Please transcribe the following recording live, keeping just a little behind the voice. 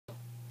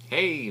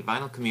Hey,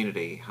 vinyl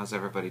community, how's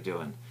everybody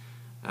doing?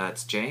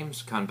 It's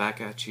James, coming back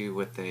at you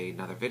with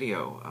another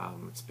video.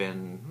 It's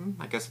been,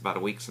 I guess, about a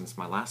week since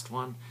my last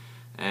one,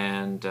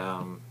 and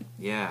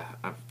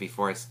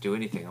before I do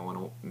anything, I want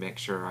to make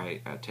sure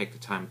I take the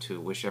time to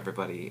wish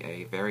everybody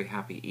a very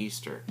happy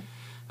Easter.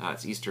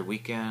 It's Easter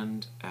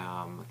weekend,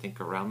 I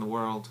think around the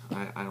world.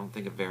 I don't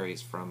think it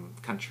varies from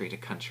country to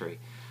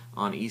country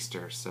on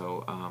Easter,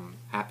 so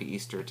happy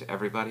Easter to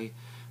everybody.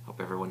 Hope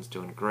everyone's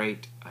doing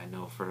great. I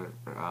know for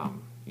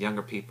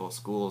younger people,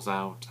 school's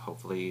out,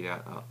 hopefully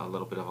a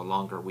little bit of a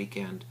longer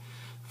weekend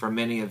for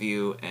many of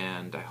you,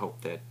 and I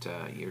hope that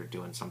you're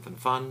doing something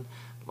fun,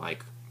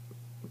 like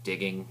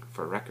digging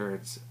for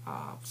records,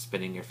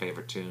 spinning your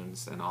favorite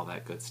tunes, and all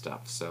that good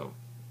stuff. So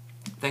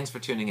thanks for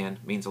tuning in.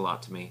 It means a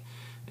lot to me,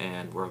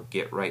 and we'll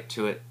get right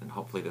to it, and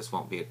hopefully this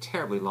won't be a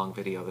terribly long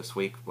video this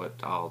week, but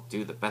I'll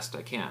do the best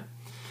I can.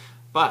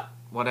 But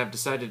what I've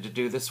decided to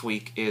do this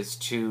week is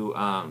to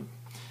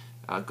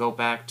go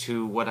back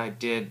to what I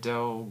did,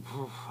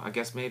 I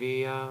guess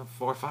maybe 4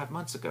 or 5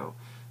 months ago.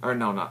 Or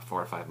no, not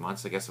 4 or 5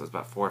 months, I guess it was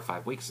about 4 or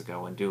 5 weeks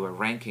ago, and do a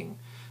ranking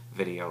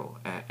video.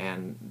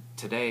 And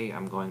today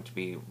I'm going to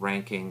be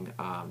ranking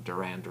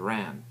Duran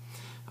Duran.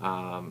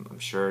 I'm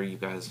sure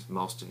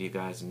most of you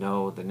guys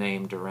know the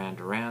name Duran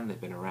Duran. They've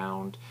been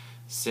around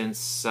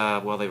since,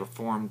 well, they were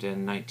formed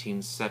in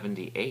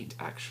 1978,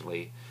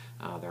 actually.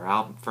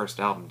 Their first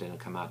album didn't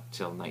come out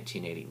until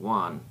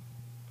 1981.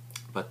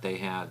 But they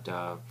had,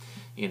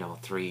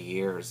 3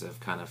 years of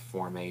kind of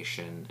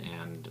formation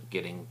and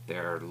getting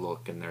their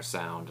look and their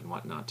sound and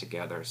whatnot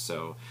together.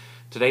 So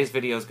today's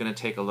video is going to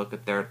take a look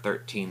at their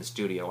 13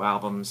 studio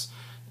albums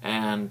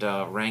and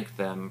rank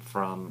them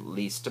from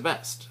least to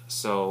best.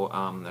 So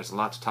there's a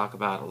lot to talk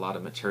about, a lot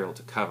of material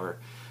to cover.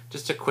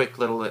 Just a quick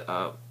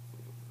little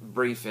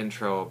brief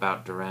intro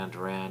about Duran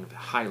Duran,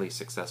 highly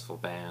successful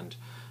band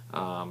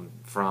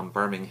from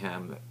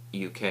Birmingham,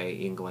 UK,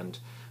 England.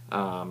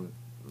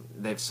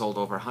 They've sold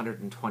over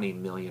 120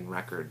 million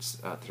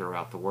records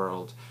throughout the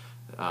world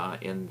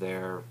in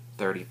their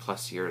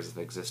 30-plus years of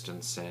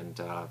existence, and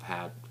have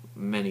had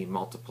many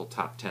multiple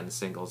top 10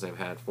 singles. They've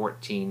had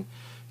 14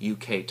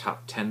 UK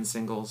top 10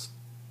 singles.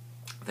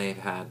 They've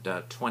had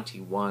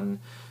 21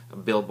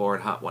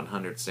 Billboard Hot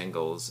 100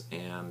 singles,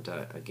 and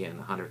again,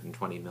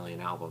 120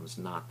 million albums.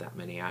 Not that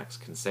many acts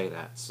can say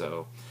that.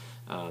 So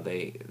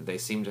they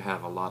seem to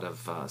have a lot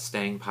of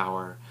staying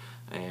power,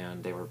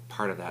 and they were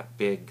part of that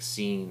big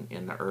scene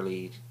in the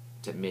early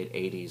to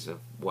mid-'80s of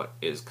what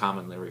is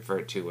commonly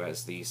referred to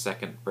as the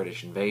Second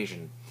British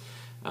Invasion,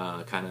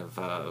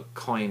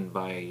 coined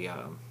by,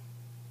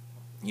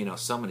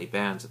 so many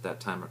bands at that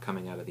time were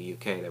coming out of the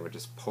UK. They were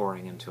just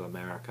pouring into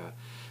America,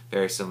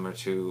 very similar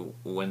to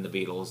when the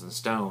Beatles and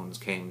Stones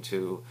came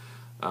to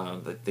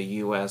the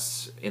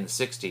U.S. in the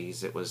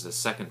 60s. It was the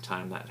second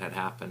time that had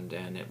happened,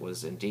 and it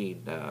was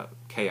indeed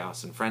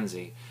chaos and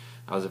frenzy.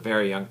 I was a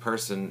very young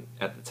person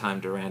at the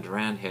time Duran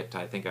Duran hit.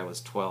 I think I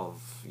was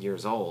 12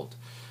 years old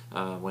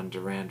when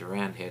Duran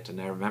Duran hit, and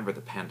I remember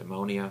the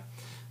pandemonium,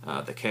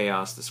 the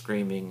chaos, the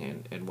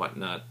screaming, and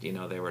whatnot.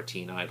 They were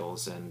teen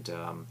idols, and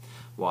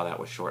while that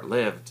was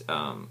short-lived,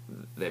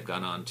 they've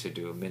gone on to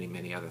do many,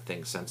 many other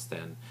things since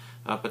then.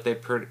 But they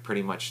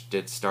pretty much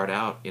did start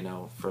out,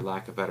 for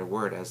lack of a better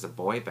word, as a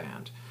boy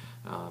band.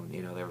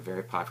 They were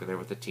very popular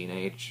with the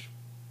teenage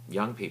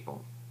young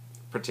people,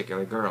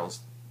 particularly girls.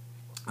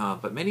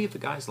 But many of the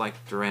guys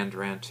liked Duran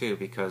Duran too,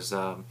 because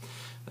that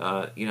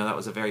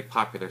was a very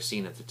popular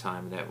scene at the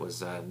time. That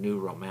was a new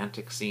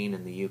romantic scene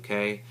in the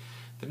UK.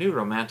 The new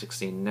romantic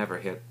scene never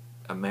hit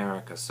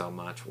America so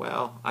much.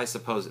 Well, I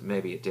suppose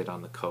maybe it did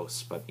on the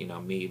coast, but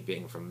me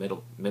being from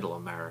middle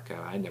America,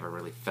 I never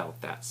really felt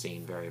that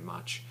scene very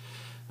much.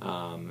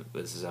 It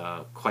was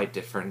quite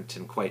different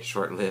and quite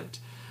short-lived,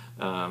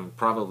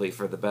 probably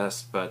for the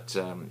best. But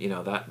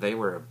that they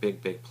were a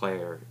big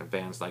player.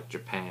 Bands like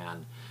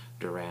Japan,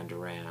 Duran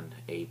Duran,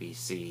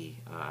 ABC,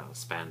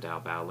 Spandau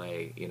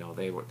Ballet,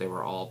 they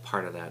were all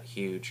part of that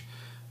huge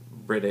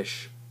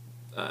British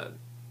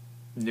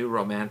new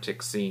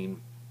romantic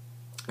scene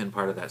and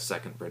part of that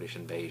second British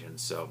invasion.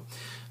 So,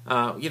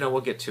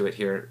 we'll get to it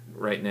here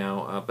right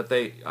now. But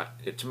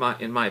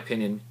in my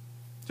opinion,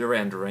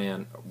 Duran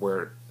Duran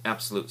were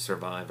absolute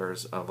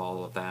survivors of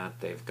all of that.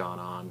 They've gone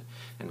on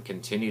and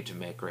continue to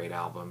make great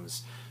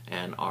albums,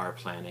 and are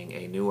planning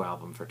a new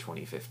album for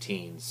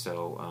 2015.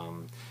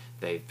 So,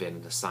 they've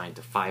been assigned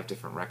to 5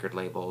 different record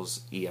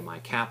labels.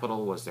 EMI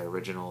Capitol was their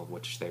original,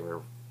 which they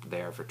were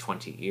there for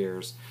 20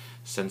 years.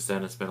 Since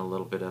then, it's been a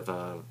little bit of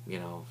a,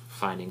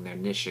 finding their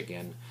niche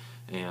again.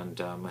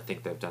 And I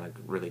think they've done a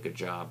really good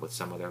job with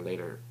some of their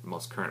later,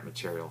 most current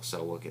material.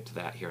 So we'll get to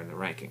that here in the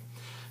ranking.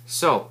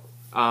 So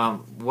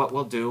what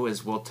we'll do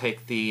is we'll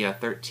take the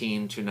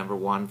 13 to number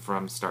 1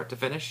 from start to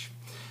finish.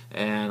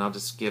 And I'll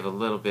just give a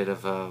little bit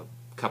of a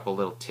couple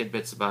little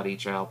tidbits about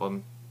each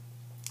album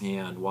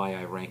and why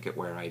I rank it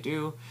where I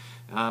do.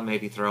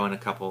 Maybe throw in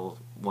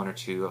 1 or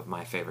 2 of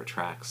my favorite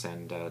tracks,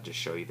 and just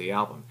show you the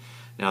album.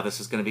 Now, this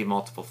is going to be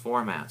multiple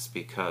formats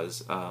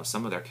because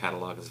some of their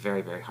catalog is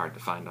very, very hard to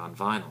find on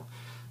vinyl.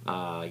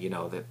 you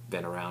know, that have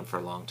been around for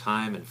a long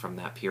time, and from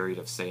that period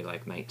of, say,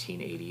 like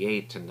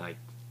 1988 to like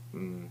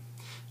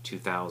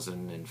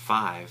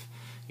 2005,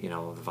 you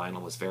know, the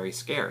vinyl was very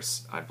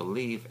scarce. I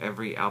believe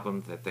every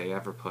album that they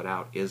ever put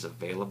out is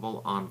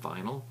available on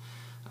vinyl,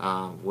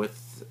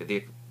 with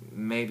the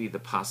maybe the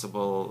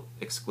possible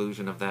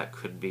exclusion of that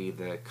could be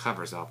the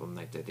covers album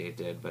that they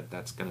did, but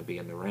that's going to be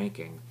in the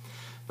ranking.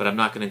 But I'm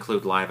not going to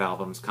include live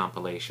albums,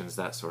 compilations,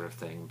 that sort of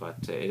thing.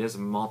 But it is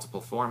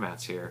multiple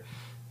formats here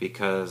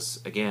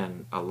because,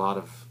 again, a lot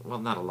of, well,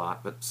 not a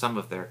lot, but some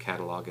of their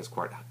catalog is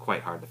quite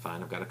hard to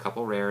find. I've got a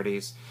couple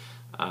rarities,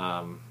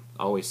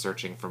 always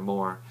searching for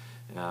more,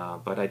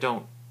 but I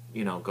don't,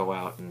 you know, go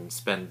out and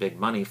spend big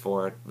money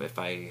for it. If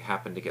I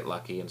happen to get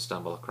lucky and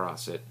stumble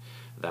across it,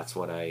 that's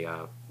what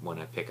when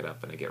I pick it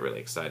up, and I get really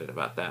excited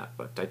about that.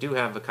 But I do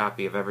have a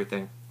copy of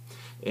everything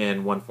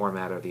in one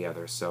format or the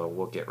other, so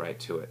we'll get right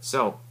to it.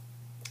 So,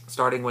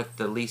 starting with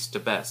the least to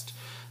best,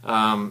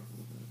 I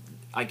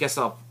guess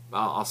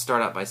I'll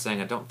start out by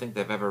saying I don't think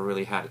they've ever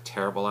really had a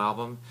terrible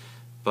album,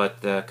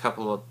 but the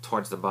couple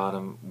towards the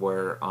bottom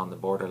were on the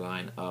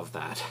borderline of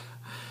that.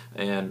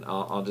 And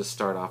I'll just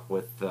start off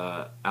with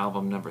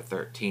album number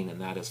 13, and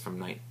that is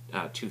from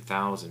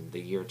 2000, the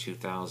year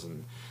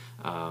 2000,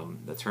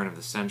 the turn of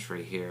the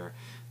century here.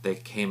 They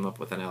came up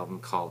with an album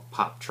called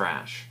Pop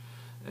Trash,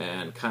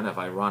 and kind of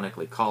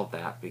ironically called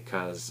that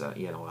because,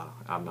 you know,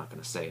 I'm not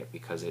going to say it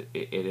because it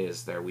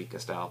is their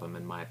weakest album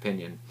in my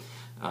opinion.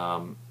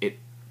 It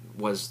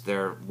was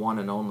their one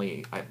and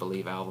only, I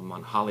believe, album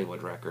on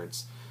Hollywood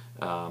Records,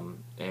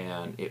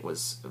 and it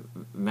was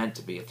meant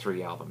to be a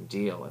 3-album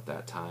deal at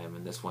that time,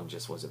 and this one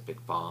just was a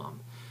big bomb.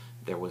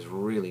 There was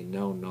really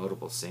no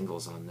notable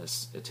singles on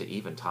this to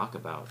even talk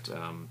about.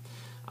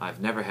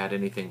 I've never had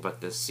anything but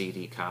this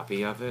CD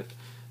copy of it,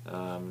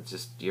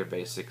 just your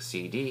basic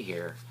CD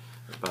here,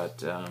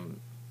 but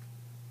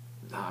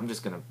I'm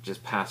just going to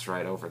just pass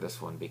right over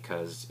this one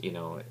because, you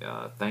know,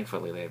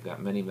 thankfully they've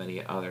got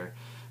many other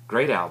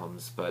great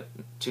albums, but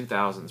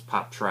 2000's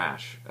Pop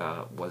Trash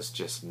was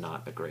just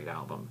not a great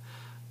album.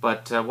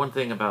 But one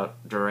thing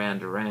about Duran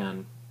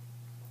Duran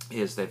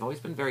is they've always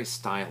been very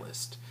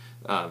stylistic.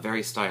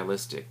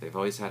 They've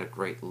always had a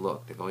great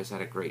look. They've always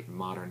had a great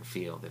modern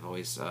feel. They've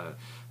always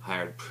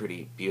hired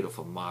pretty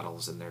beautiful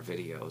models in their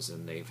videos,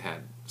 and they've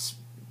had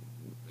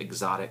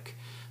exotic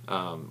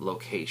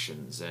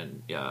locations,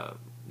 and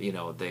you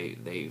know,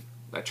 they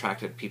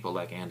attracted people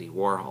like Andy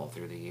Warhol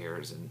through the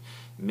years and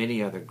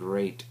many other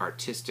great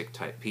artistic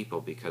type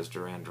people, because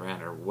Duran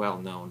Duran are well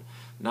known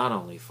not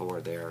only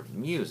for their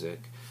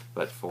music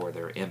but for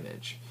their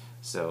image.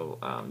 So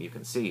you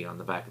can see on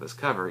the back of this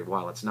cover,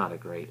 while it's not a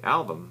great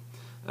album,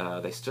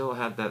 they still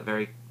had that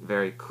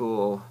very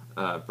cool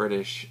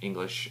British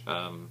English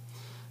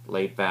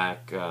laid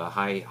back,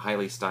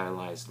 highly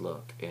stylized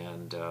look,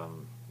 and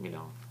you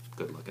know,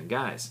 good looking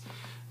guys.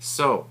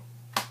 So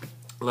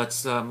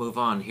let's move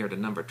on here to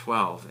number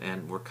 12,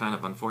 and we're kind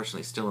of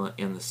unfortunately still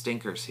in the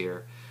stinkers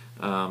here,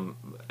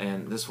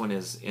 and this one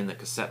is in the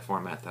cassette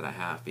format that I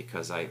have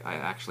because I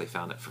actually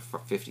found it for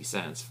 50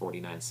 cents,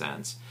 49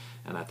 cents,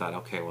 and I thought,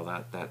 okay,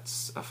 well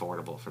that's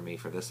affordable for me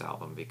for this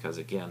album, because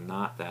again,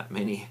 not that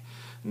many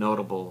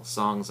notable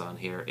songs on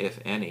here, if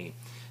any,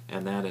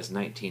 and that is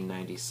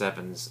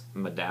 1997's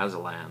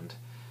Medazzaland.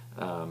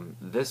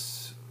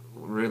 This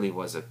really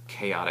was a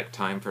chaotic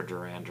time for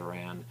Duran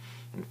Duran.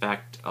 In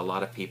fact, a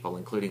lot of people,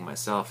 including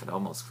myself, had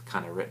almost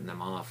kind of written them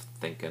off,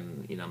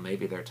 thinking, you know,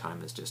 maybe their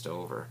time is just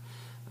over.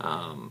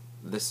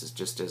 This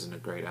just isn't a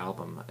great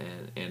album,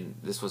 and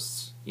this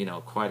was, you know,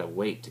 quite a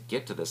wait to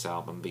get to this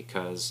album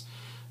because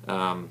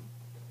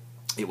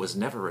it was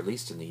never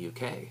released in the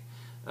UK.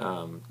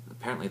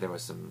 Apparently, there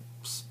was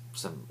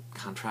some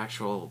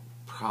contractual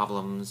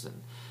problems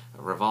and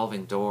a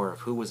revolving door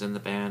of who was in the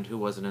band, who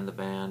wasn't in the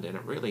band, and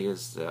it really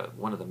is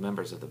one of the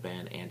members of the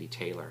band, Andy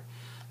Taylor.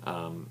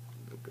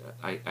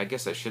 I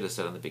guess I should have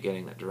said in the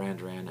beginning that Duran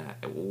Duran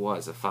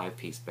was a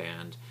 5-piece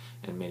band,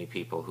 and many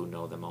people who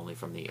know them only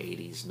from the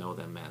 80s know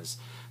them as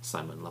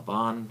Simon Le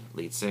Bon,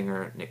 lead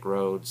singer, Nick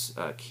Rhodes,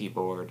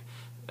 keyboard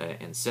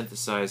and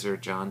synthesizer,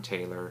 John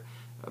Taylor,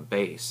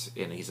 bass,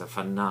 and he's a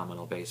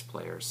phenomenal bass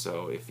player.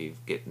 So if you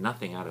get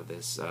nothing out of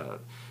this,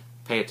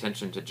 pay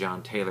attention to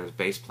John Taylor's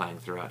bass playing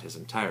throughout his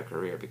entire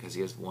career, because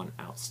he is one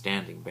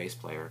outstanding bass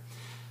player.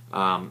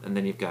 And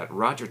then you've got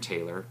Roger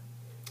Taylor,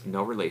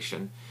 no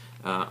relation,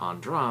 on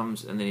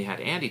drums, and then you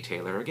had Andy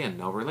Taylor, again,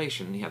 no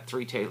relation. He had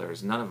 3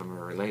 Taylors, none of them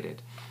are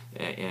related,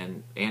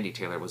 and Andy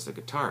Taylor was the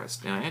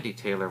guitarist. Now, Andy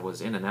Taylor was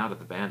in and out of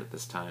the band at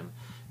this time,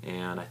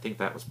 and I think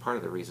that was part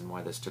of the reason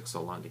why this took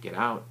so long to get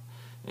out,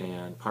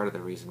 and part of the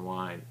reason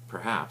why,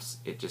 perhaps,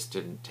 it just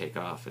didn't take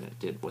off, and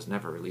it was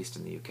never released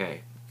in the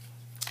UK.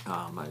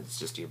 It's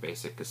just your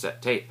basic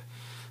cassette tape.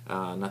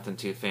 Nothing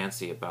too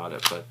fancy about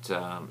it,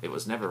 but it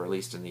was never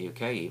released in the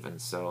UK even,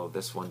 so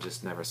this one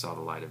just never saw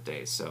the light of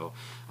day. So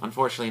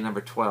unfortunately,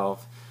 number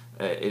 12,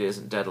 it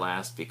isn't dead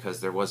last, because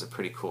there was a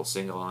pretty cool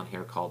single on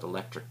here called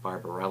Electric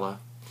Barbarella.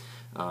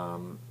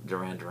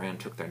 Duran Duran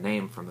took their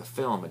name from a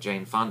film, a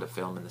Jane Fonda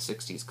film in the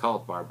 60s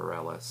called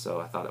Barbarella, so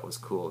I thought it was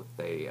cool that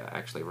they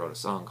actually wrote a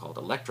song called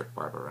Electric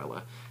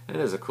Barbarella, and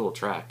it is a cool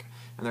track.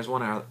 And there's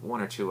one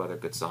or two other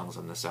good songs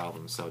on this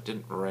album, so it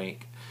didn't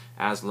rank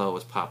as low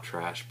as Pop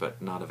Trash,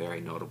 but not a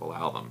very notable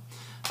album.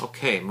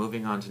 Okay,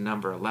 moving on to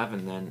number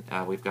 11 then,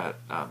 we've got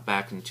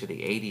back into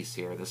the 80s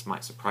here. This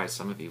might surprise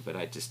some of you, but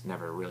I just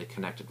never really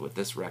connected with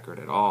this record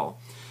at all.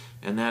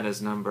 And that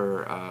is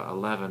number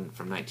 11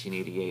 from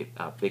 1988,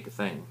 Big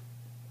Thing.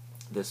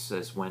 This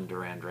is when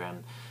Duran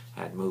Duran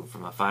had moved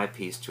from a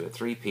 5-piece to a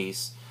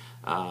 3-piece.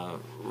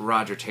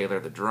 Roger Taylor,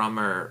 the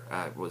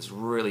drummer, was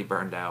really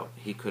burned out.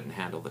 He couldn't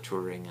handle the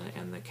touring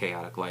and the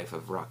chaotic life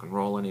of rock and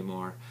roll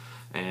anymore.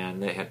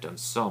 And they had done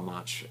so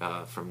much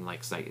from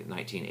like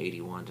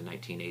 1981 to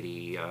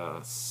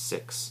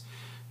 1986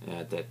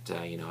 that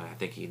I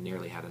think he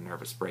nearly had a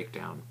nervous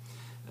breakdown.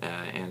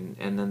 And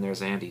then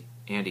there's Andy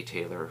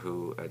Taylor,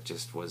 who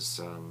just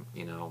was,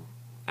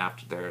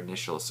 after their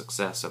initial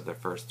success of their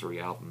first 3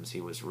 albums,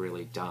 he was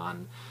really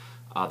done,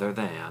 other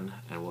than,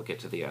 and we'll get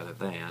to the other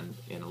than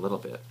in a little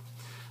bit.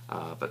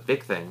 But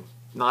Big Thing,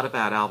 not a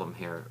bad album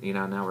here.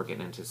 Now we're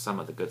getting into some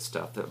of the good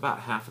stuff.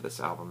 About half of this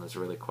album is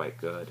really quite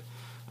good.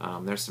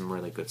 There's some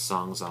really good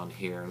songs on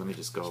here. Let me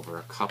just go over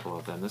a couple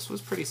of them. This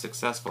was pretty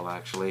successful,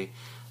 actually.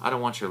 I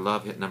Don't Want Your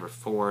Love hit number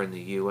 4 in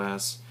the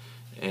U.S.,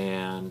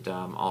 and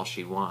All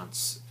She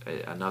Wants,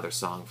 another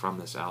song from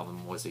this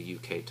album, was a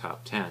UK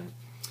top 10.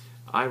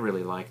 I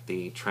really like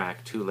the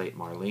track Too Late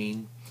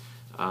Marlene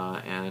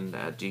and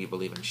Do You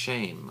Believe in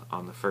Shame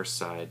on the first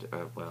side.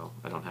 Well,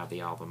 I don't have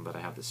the album, but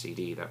I have the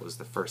CD. That was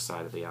the first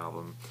side of the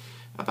album.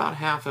 About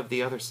half of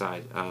the other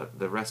side,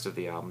 the rest of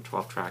the album,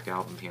 12-track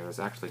album here, is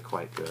actually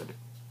quite good.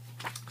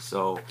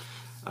 So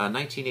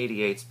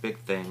 1988's Big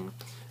Thing,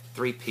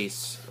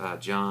 3-piece,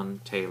 John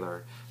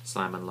Taylor,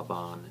 Simon Le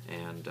Bon,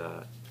 and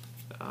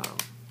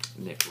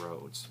Nick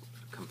Rhodes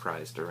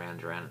comprised Duran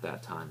Duran at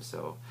that time,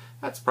 so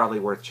that's probably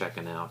worth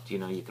checking out.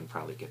 You can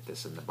probably get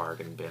this in the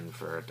bargain bin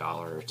for $1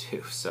 or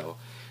 $2. So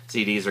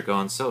CDs are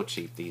going so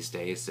cheap these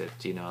days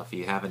that if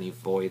you have any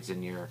voids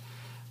in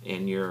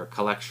your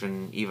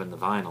collection, even the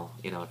vinyl,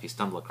 if you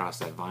stumble across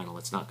that vinyl,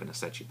 it's not going to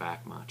set you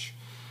back much.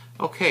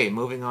 Okay,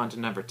 moving on to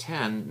number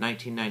 10,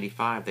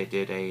 1995, they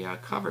did a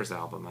covers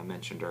album I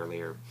mentioned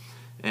earlier,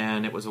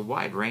 and it was a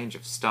wide range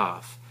of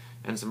stuff,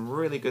 and some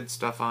really good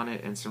stuff on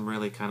it, and some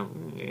really kind of,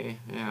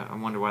 I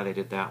wonder why they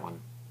did that one.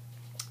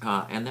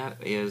 And that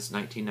is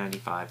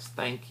 1995's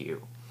Thank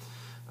You.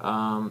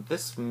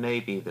 This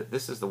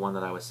is the one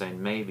that I was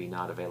saying maybe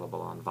not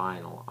available on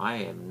vinyl. I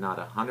am not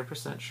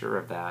 100% sure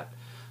of that,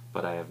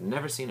 but I have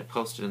never seen it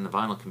posted in the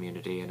vinyl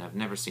community, and I've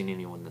never seen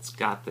anyone that's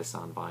got this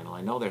on vinyl.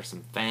 I know there's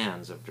some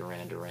fans of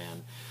Duran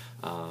Duran.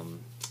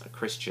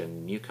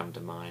 Christian, you come to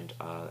mind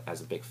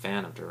as a big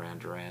fan of Duran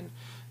Duran,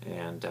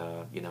 and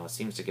it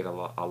seems to get a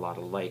lot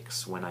of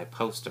likes when I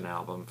post an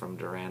album from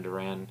Duran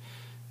Duran.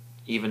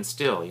 Even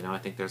still, I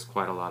think there's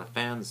quite a lot of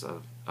fans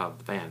of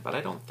the band, but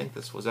I don't think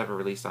this was ever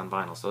released on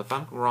vinyl. So if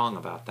I'm wrong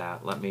about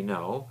that, let me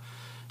know,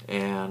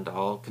 and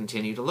I'll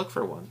continue to look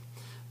for one.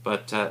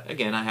 But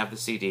again, I have the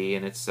CD,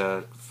 and it's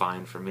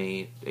fine for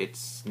me.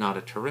 It's not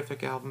a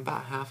terrific album.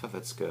 About half of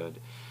it's good.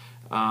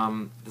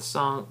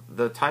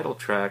 The title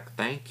track,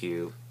 Thank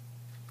You,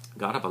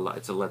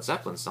 it's a Led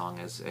Zeppelin song,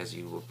 as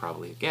you will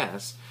probably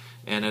guess,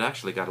 and it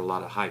actually got a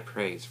lot of high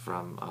praise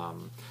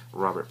from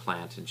Robert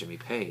Plant and Jimmy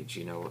Page.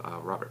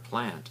 Robert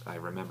Plant, I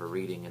remember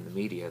reading in the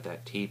media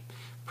that he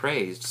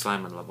praised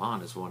Simon Le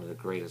Bon as one of the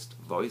greatest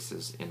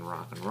voices in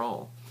rock and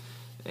roll.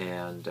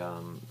 And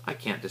I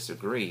can't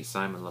disagree.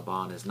 Simon Le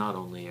Bon is not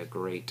only a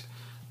great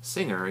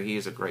singer, he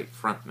is a great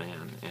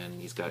frontman,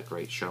 and he's got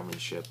great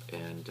showmanship,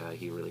 and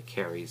he really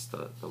carries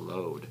the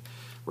load.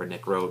 Where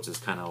Nick Rhodes is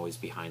kind of always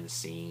behind the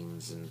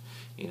scenes, and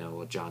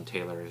John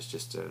Taylor is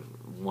just a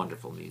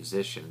wonderful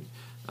musician.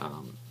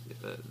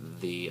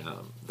 The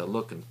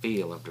look and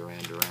feel of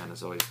Duran Duran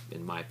has always,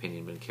 in my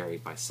opinion, been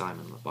carried by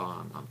Simon Le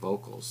Bon on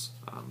vocals.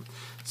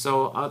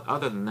 So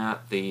other than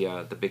that,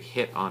 the big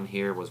hit on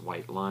here was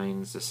White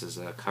Lines. This is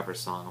a cover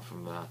song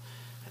from I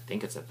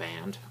think it's a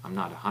band. I'm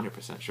not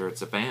 100% sure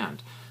it's a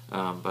band,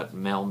 but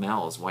Mel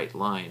Mel's White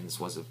Lines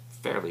was a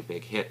fairly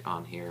big hit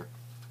on here.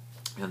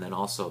 And then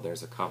also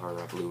there's a cover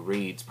of Lou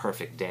Reed's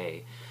Perfect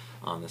Day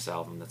on this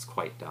album that's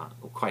quite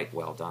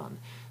well done.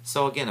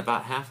 So again,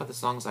 about half of the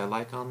songs I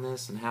like on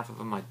this, and half of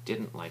them I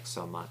didn't like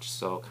so much,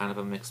 so kind of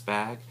a mixed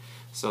bag.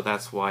 So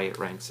that's why it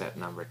ranks at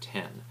number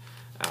 10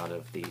 out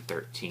of the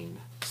 13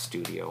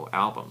 studio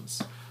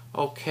albums.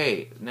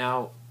 Okay,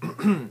 now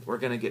we're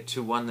going to get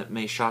to one that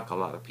may shock a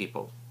lot of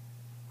people,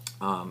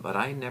 but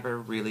I never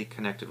really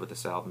connected with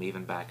this album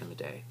even back in the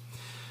day.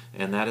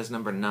 And that is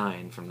number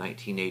 9 from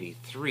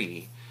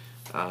 1983,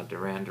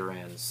 Duran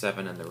Duran's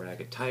Seven and the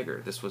Ragged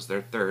Tiger. This was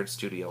their third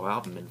studio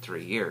album in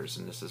 3 years,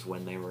 and this is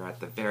when they were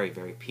at the very,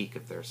 very peak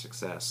of their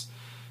success.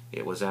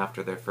 It was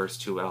after their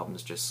first 2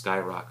 albums just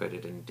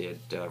skyrocketed and did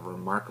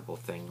remarkable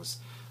things,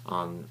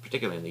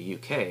 particularly in the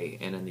UK,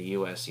 and in the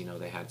US,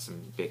 they had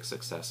some big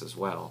success as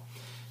well.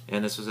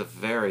 And this was a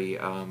very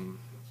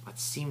what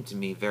seemed to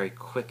me very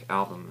quick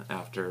album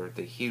after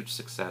the huge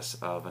success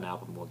of an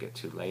album we'll get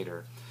to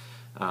later.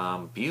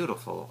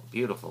 Beautiful,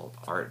 beautiful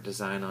art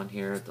design on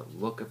here. The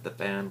look of the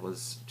band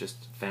was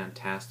just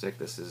fantastic.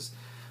 This is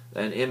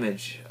an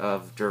image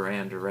of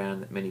Duran Duran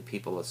that many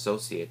people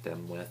associate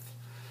them with.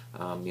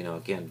 You know,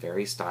 again,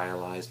 very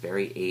stylized,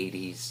 very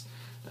 80s,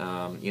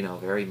 you know,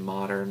 very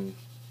modern.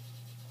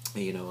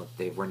 You know,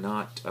 they were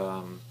not,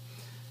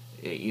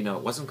 you know,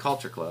 it wasn't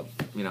Culture Club.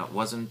 You know, it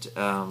wasn't,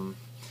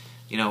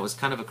 you know, it was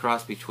kind of a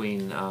cross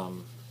between,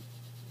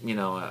 you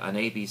know, an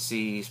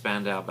ABC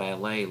Spandau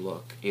Ballet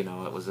look. You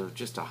know, it was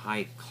just a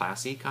high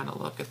classy kind of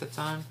look at the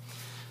time.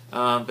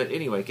 But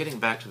anyway, getting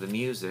back to the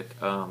music,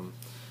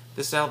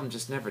 this album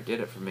just never did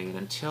it for me, and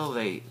until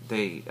they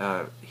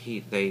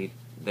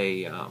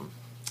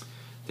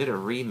did a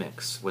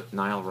remix with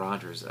Nile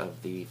Rodgers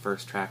of the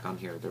first track on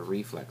here, The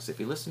Reflex. If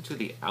you listen to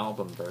the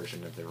album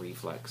version of The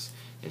Reflex,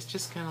 it's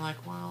just kind of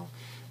like, well,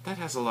 that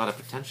has a lot of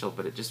potential,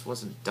 but it just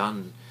wasn't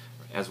done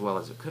as well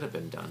as it could have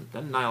been done.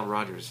 Then Nile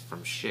Rodgers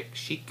from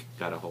Chic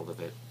got a hold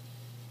of it,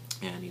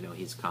 and you know,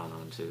 he's gone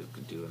on to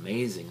do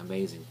amazing,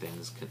 amazing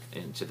things.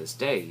 And to this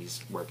day,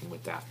 he's working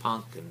with Daft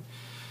Punk and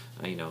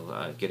you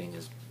know, getting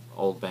his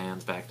old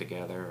bands back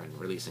together and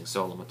releasing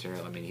solo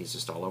material. I mean, he's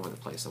just all over the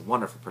place. A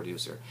wonderful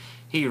producer.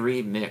 He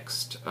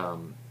remixed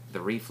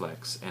The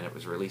Reflex, and it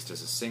was released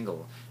as a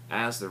single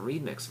as the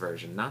remix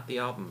version, not the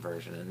album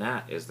version, and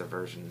that is the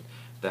version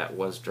that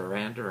was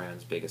Duran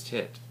Duran's biggest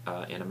hit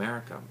in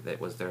America. It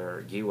was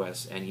their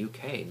US and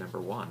UK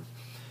 #1,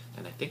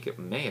 and I think it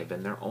may have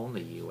been their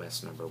only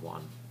US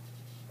 #1.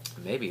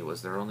 Maybe it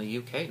was their only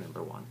UK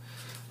 #1.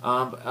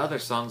 Other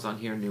songs on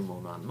here: New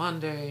Moon on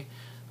Monday,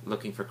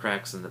 Looking for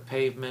Cracks in the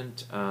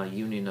Pavement,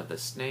 Union of the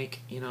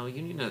Snake. You know,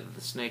 Union of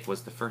the Snake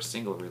was the first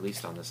single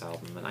released on this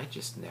album, and I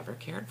just never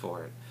cared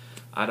for it.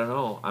 I don't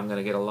know, I'm going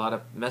to get a lot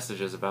of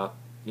messages about,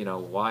 you know,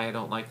 why I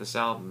don't like this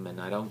album,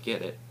 and I don't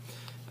get it.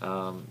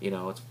 You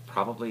know, it's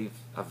probably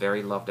a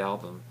very loved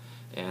album,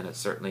 and it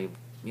certainly,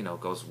 you know,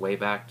 goes way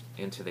back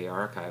into the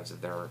archives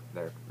of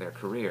their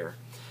career.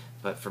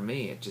 But for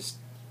me, I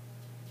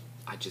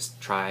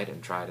just tried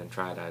and tried and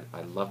tried.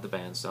 I love the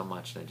band so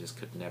much, and I just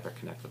could never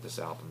connect with this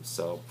album.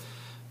 So,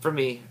 for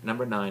me,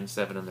 #9,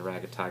 Seven and the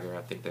Ragged Tiger,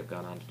 I think they've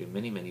gone on to do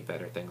many, many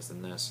better things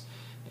than this,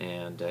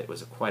 and it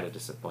was quite a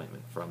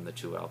disappointment from the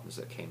two albums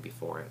that came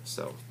before it.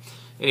 So,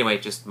 anyway,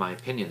 just my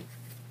opinion.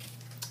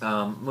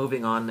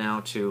 Moving on now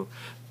to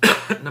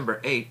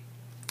 #8.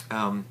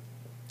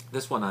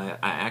 This one I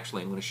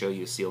actually am going to show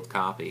you a sealed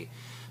copy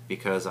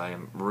because I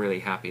am really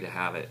happy to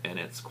have it, and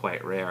it's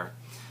quite rare.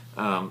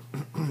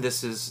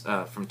 This is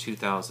from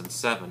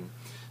 2007.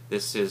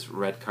 This is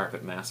Red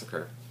Carpet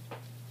Massacre.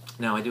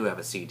 Now, I do have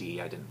a CD.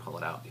 I didn't pull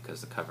it out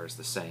because the cover is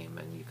the same,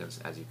 and you can,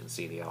 as you can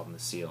see, the album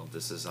is sealed.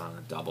 This is on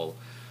a double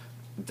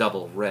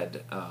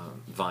red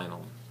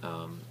vinyl,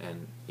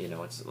 and you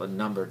know, it's a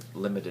numbered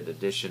limited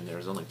edition.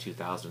 There's only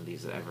 2,000 of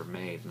these that ever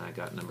made, and I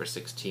got number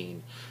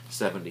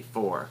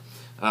 1674.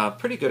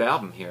 Pretty good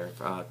album here.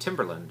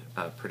 Timbaland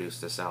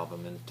produced this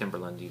album, and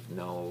Timbaland, you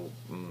know,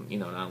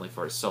 not only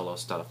for his solo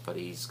stuff, but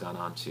he's gone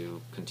on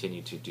to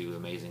continue to do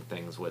amazing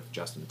things with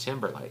Justin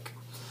Timberlake,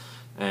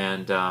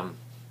 and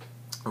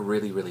a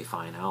really, really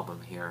fine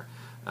album here.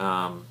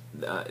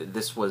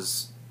 This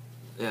was,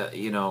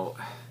 you know,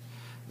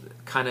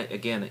 kind of,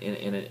 again,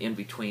 in an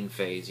in-between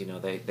phase. You know,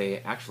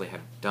 they actually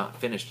had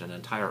finished an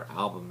entire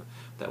album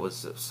that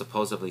was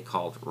supposedly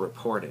called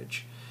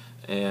Reportage.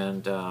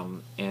 And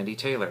Andy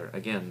Taylor,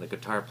 again, the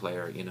guitar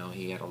player, you know,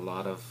 he had a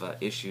lot of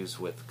issues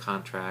with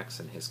contracts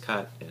and his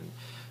cut, and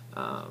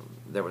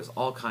there was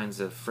all kinds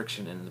of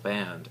friction in the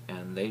band,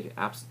 and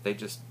they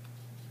just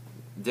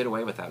did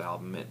away with that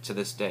album. To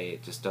this day,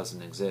 it just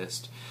doesn't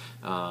exist.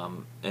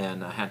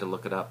 And I had to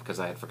look it up because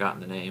I had forgotten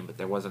the name, but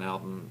there was an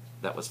album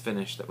that was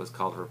finished that was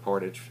called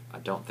Reportage. I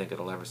don't think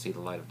it'll ever see the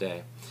light of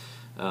day.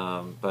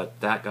 But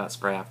that got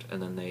scrapped,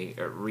 and then they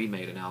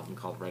remade an album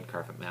called Red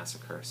Carpet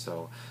Massacre.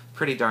 So,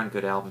 pretty darn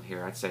good album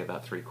here. I'd say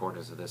about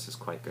 3/4 of this is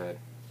quite good.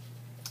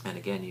 And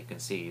again, you can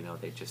see, you know,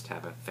 they just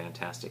have a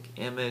fantastic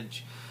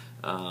image.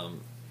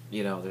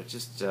 You know, they're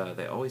just,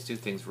 they always do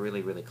things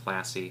really, really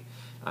classy.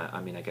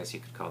 I mean, I guess you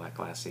could call that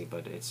classy,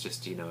 but it's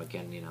just, you know,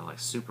 again, you know, like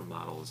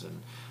supermodels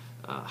and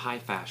high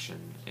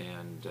fashion,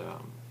 and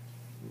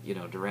you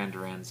know, Duran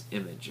Duran's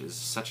image is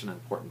such an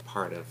important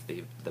part of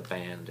the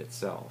band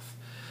itself.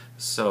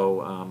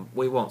 So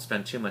we won't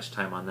spend too much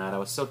time on that. I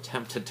was so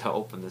tempted to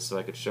open this so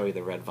I could show you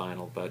the red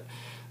vinyl, but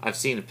I've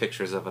seen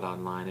pictures of it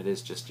online. It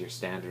is just your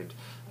standard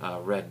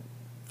red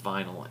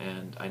vinyl,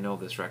 and I know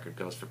this record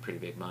goes for pretty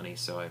big money,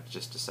 so I've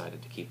just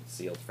decided to keep it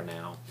sealed for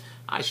now.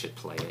 I should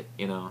play it,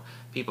 you know.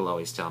 People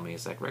always tell me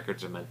it's like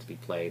records are meant to be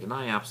played, and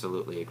I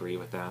absolutely agree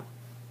with that.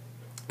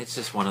 It's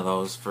just one of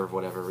those, for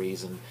whatever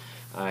reason,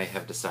 I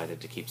have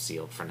decided to keep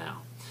sealed for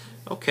now.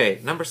 Okay,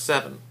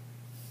 #7.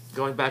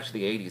 Going back to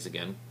the 80s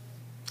again.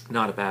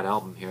 Not a bad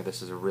album here.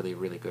 This is a really,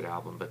 really good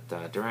album, but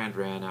Duran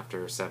Duran,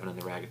 after Seven and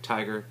the Ragged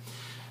Tiger,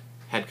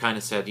 had kind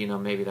of said, you know,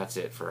 maybe that's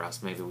it for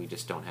us. Maybe we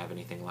just don't have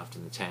anything left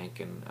in the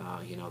tank. And,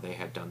 you know, they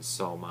had done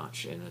so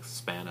much in a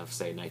span of,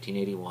 say,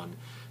 1981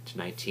 to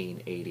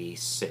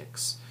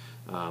 1986.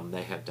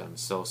 They had done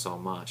so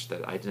much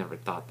that I never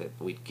thought that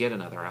we'd get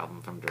another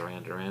album from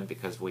Duran Duran,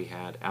 because we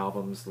had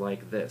albums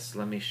like this.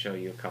 Let me show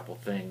you a couple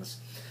things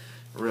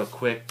real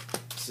quick.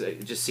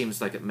 It just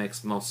seems like it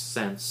makes most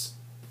sense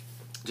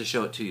to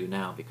show it to you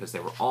now, because they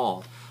were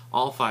all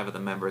 5 of the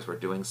members were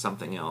doing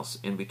something else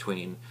in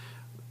between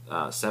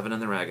Seven and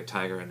the Ragged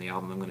Tiger and the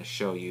album I'm going to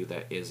show you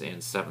that is in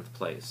 7th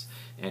place.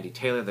 Andy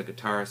Taylor, the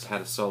guitarist,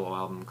 had a solo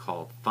album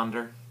called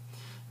Thunder.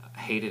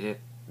 Hated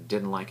it,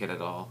 didn't like it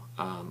at all.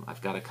 I've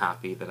got a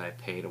copy that I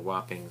paid a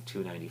whopping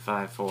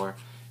 $2.95 for,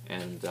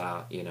 and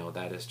you know,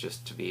 that is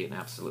just to be an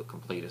absolute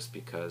completist,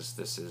 because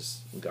this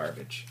is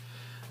garbage.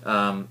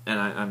 And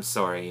I'm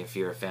sorry if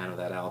you're a fan of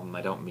that album.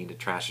 I don't mean to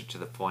trash it to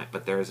the point,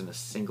 but there isn't a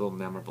single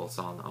memorable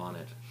song on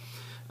it.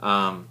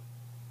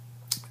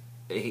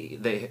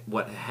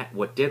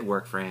 What did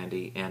work for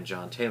Andy and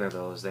John Taylor,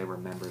 though, is they were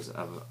members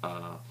of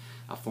a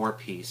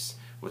 4-piece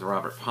with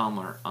Robert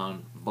Palmer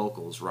on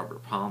vocals.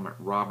 Robert Palmer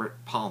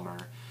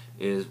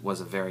was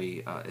a very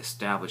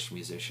established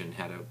musician,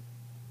 had a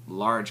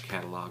large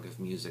catalog of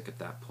music at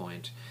that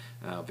point,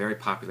 very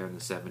popular in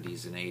the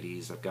 70s and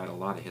 80s. I've got a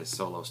lot of his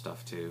solo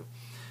stuff too.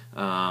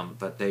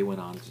 But they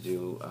went on to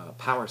do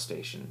Power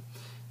Station.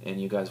 And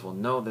you guys will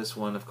know this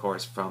one, of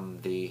course,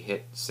 from the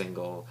hit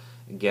single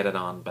Get It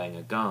On, Bang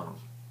a Gong.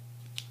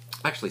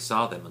 I actually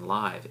saw them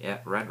live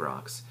at Red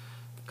Rocks,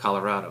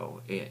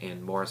 Colorado,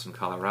 in Morrison,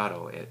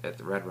 Colorado, at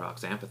the Red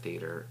Rocks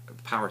Amphitheater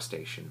Power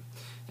Station.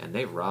 And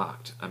they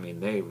rocked. I mean,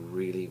 they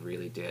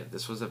really did.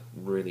 This was a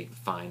really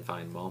fine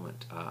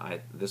moment.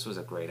 This was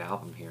a great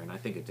album here, and I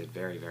think it did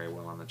very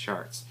well on the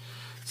charts.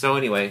 So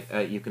anyway,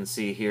 you can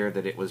see here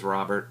that it was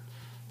Robert.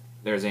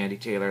 There's Andy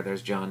Taylor,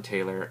 there's John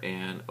Taylor,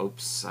 and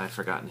oops, I've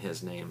forgotten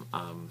his name.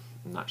 I'm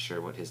not sure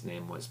what his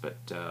name was, but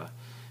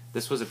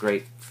this was a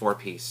great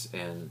 4-piece,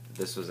 and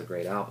this was a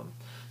great album.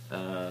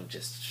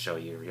 Just to show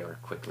you here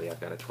quickly, I've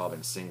got a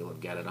 12-inch single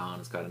of Get It On.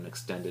 It's got an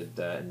extended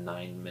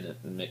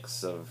 9-minute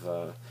mix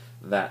of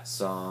that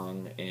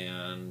song,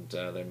 and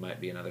there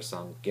might be another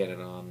song, Get It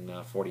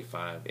On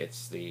 45.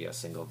 It's the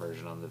single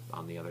version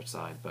on the other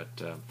side, but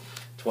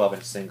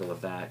 12-inch single of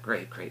that.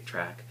 Great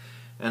track.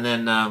 And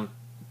then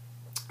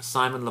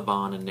Simon Le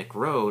Bon and Nick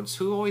Rhodes,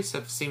 who always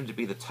have seemed to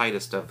be the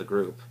tightest of the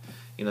group.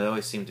 You know, they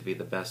always seem to be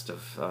the best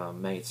of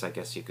mates, I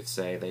guess you could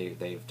say.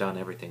 They've done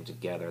everything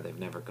together. They've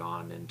never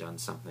gone and done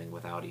something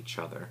without each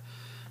other,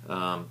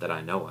 that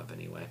I know of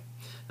anyway.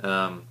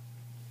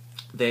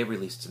 They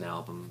released an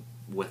album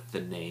with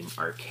the name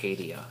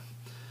Arcadia,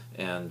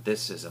 and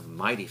this is a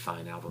mighty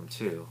fine album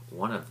too.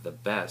 One of the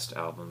best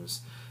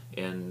albums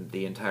in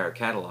the entire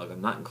catalog.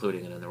 I'm not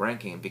including it in the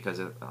ranking because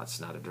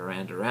it's not a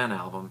Duran Duran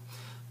album,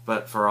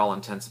 but for all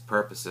intents and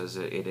purposes,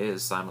 it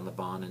is Simon Le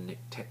Bon and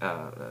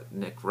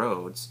Nick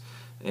Rhodes,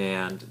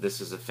 and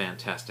this is a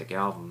fantastic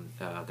album.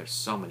 There's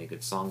so many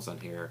good songs on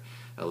here.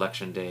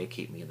 Election Day,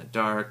 Keep Me in the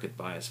Dark,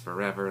 Goodbye Is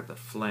Forever, The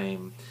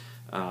Flame,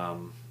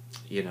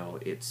 you know,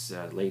 it's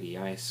Lady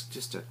Ice,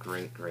 just a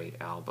great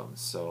album.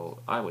 So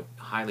I would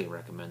highly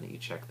recommend that you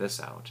check this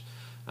out.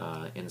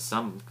 In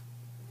some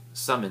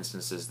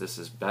instances, this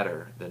is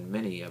better than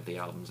many of the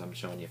albums I'm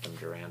showing you from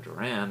Duran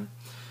Duran.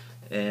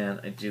 And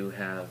I do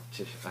have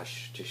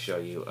to show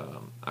you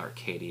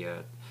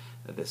Arcadia.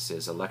 This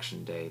is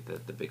Election Day,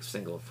 the big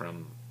single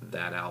from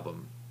that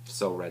album,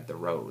 So Red the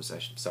Rose.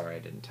 Sorry, I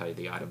didn't tell you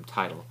the item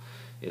title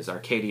is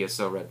Arcadia,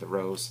 So Red the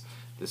Rose.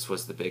 This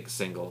was the big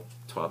single,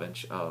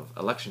 12-inch of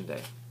Election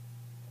Day.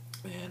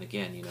 And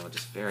again, you know,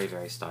 just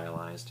very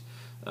stylized.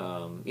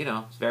 You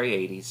know, it's very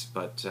 80s,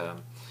 but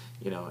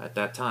you know, at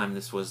that time,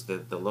 this was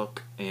the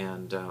look.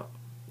 And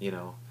you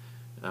know,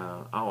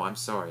 oh, I'm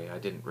sorry, I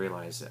didn't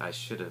realize. I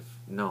should have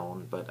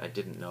known, but I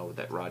didn't know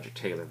that Roger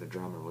Taylor, the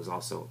drummer, was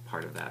also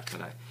part of that.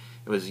 But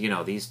it was, you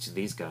know,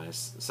 these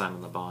guys,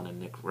 Simon Le Bon and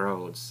Nick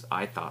Rhodes,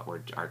 I thought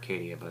were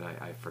Arcadia, but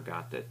I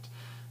forgot that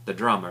the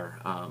drummer,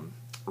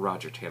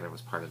 Roger Taylor,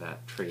 was part of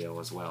that trio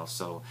as well.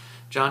 So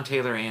John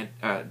Taylor and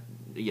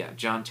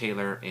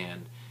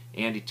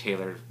Andy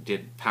Taylor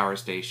did Power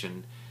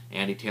Station.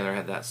 Andy Taylor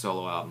had that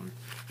solo album,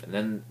 and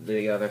then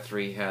the other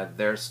three had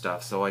their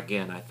stuff. So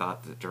again, I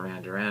thought that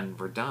Duran Duran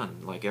were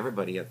done. Like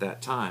everybody at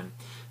that time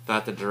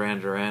thought that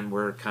Duran Duran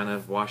were kind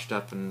of washed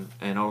up and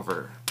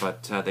over.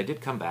 But they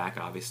did come back,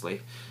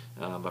 obviously.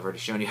 I've already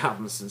shown you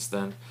albums since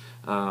then.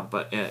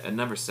 But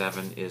number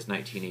 7 is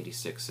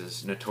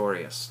 1986's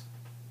Notorious.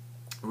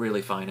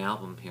 Really fine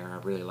album here. I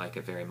really like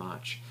it very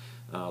much.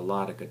 A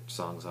lot of good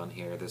songs on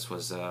here. This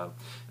was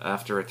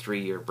after a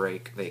 3-year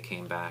break. They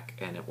came back,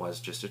 and it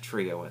was just a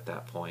trio at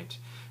that point.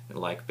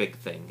 Like Big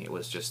Thing, it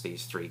was just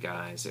these 3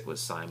 guys. It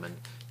was Simon,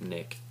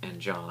 Nick, and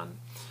John.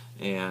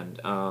 And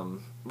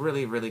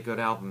really good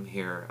album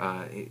here.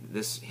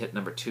 This hit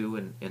number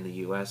 2 in the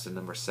U.S. and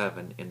number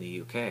 7 in the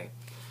U.K.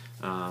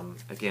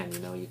 Again, you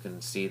know, you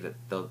can see that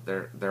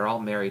they're all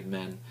married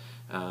men.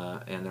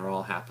 and they're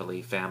all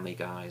happily family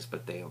guys,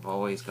 but they have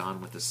always gone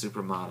with the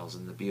supermodels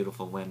and the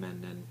beautiful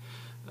women, and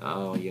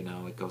oh, you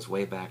know, it goes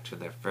way back to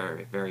their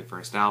very, very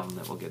first album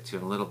that we'll get to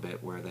in a little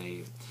bit, where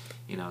they,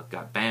 you know,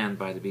 got banned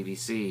by the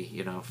BBC,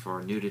 you know,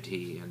 for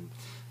nudity and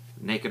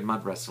naked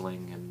mud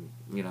wrestling, and,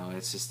 you know,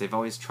 it's just they've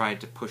always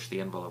tried to push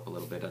the envelope a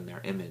little bit on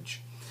their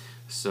image.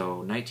 So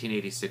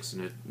 1986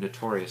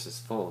 Notorious is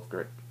full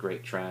of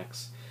great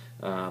tracks.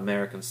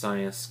 American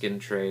Science, Skin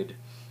Trade,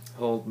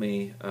 Hold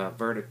Me,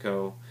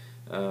 Vertigo,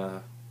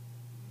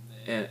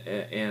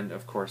 and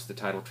of course the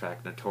title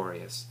track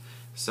Notorious.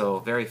 So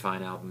very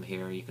fine album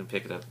here. You can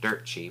pick it up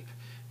dirt cheap.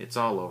 It's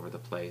all over the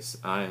place.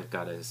 I've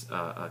got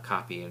a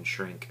copy in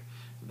shrink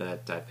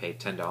that I paid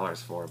 $10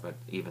 for, but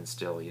even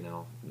still, you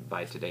know,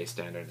 by today's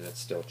standard, that's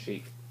still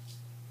cheap.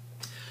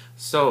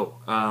 So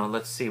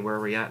let's see where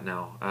we're at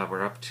now.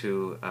 We're up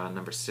to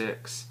number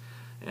 6,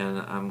 and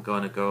I'm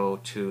going to go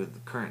to the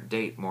current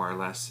date more or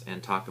less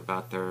and talk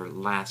about their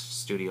last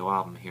studio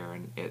album here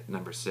at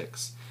number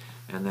 6,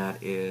 and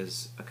that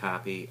is a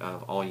copy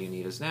of All You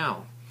Need Is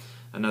Now.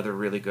 Another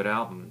really good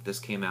album. This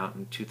came out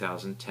in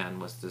 2010.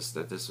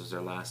 This was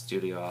their last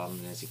studio album,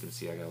 and as you can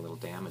see, I got a little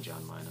damage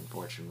on mine,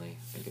 unfortunately.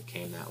 I think it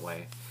came that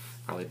way.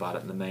 Probably bought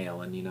it in the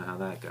mail, and you know how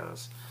that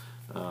goes.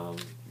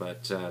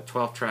 But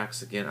 12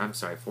 tracks again. I'm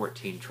sorry,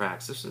 14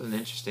 tracks. This is an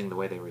interesting the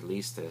way they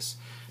released this.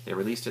 They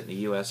released it in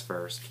the U.S.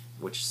 first,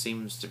 which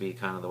seems to be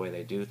kind of the way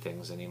they do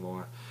things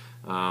anymore.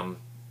 And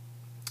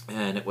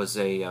it was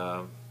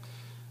a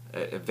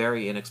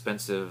very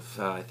inexpensive,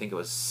 I think it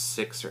was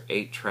 6 or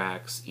 8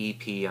 tracks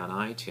EP on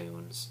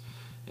iTunes,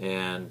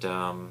 and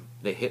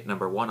they hit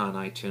number 1 on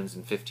iTunes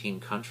in 15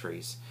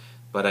 countries,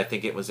 but I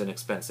think it was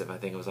inexpensive. I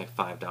think it was like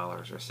 $5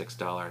 or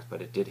 $6,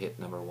 but it did hit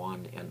number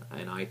 1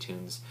 in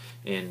iTunes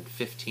in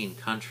 15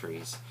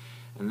 countries.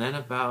 And then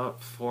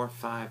about 4,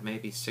 5,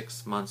 maybe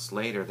 6 months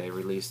later, they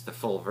released the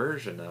full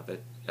version of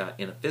it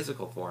in a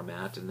physical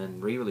format, and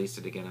then re-released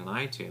it again on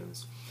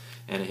iTunes.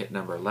 And it hit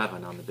number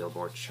 11 on the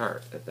Billboard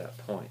chart at that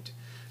point.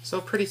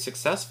 So pretty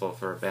successful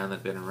for a band that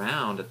had been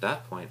around at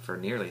that point for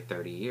nearly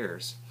 30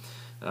 years.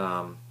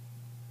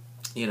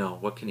 You know,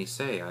 what can you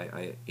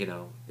say? You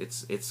know,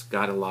 it's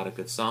got a lot of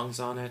good songs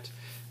on it.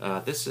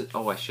 This is,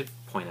 oh, I should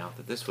point out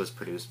that this was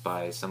produced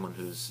by someone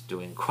who's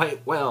doing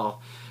quite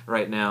well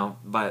right now,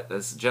 but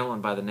this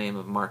gentleman by the name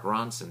of Mark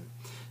Ronson.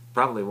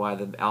 Probably why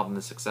the album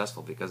is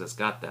successful, because it's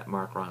got that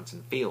Mark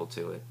Ronson feel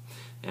to it.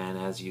 And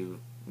as you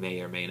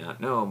may or may not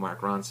know,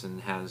 Mark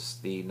Ronson has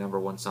the number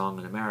 1 song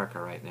in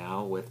America right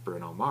now with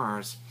Bruno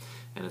Mars,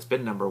 and it's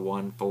been number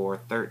 1 for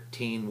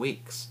 13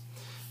 weeks.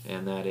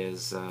 And that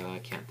is, I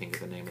can't think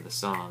of the name of the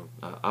song,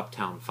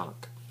 Uptown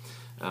Funk.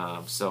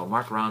 So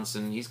Mark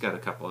Ronson, he's got a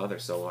couple other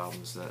solo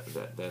albums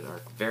that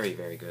are very,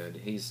 very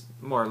good. He's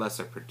more or less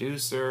a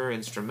producer,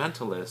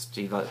 instrumentalist.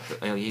 He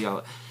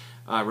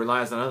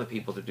relies on other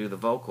people to do the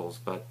vocals,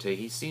 but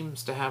he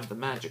seems to have the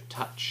magic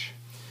touch.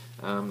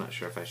 I'm not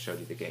sure if I showed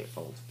you the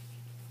gatefold.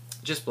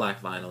 Just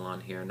black vinyl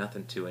on here,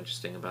 nothing too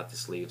interesting about the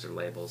sleeves or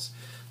labels,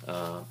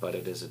 but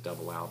it is a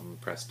double album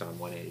pressed on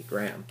 180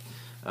 gram.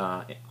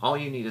 All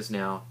You Need Is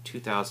Now,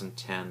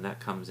 2010, that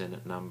comes in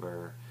at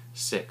number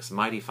 6.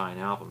 Mighty fine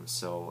album,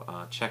 so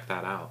check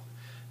that out,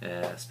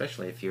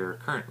 especially if you're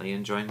currently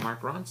enjoying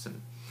Mark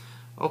Ronson.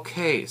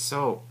 Okay,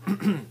 so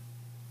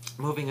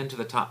moving into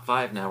the top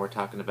 5 now, we're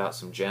talking about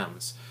some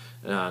gems.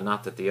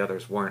 Not that the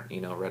others weren't,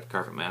 you know, Red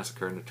Carpet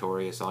Massacre,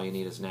 Notorious, All You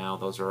Need Is Now.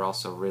 Those are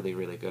also really,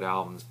 really good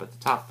albums, but the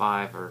top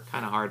 5 are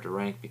kind of hard to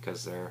rank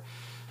because they're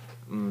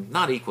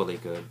not equally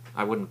good.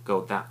 I wouldn't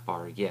go that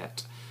far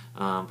yet,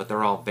 but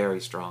they're all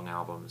very strong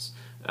albums.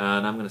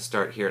 And I'm going to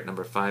start here at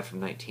number 5 from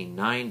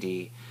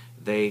 1990.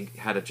 They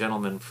had a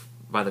gentleman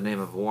by the name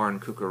of Warren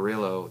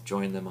Cucurullo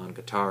join them on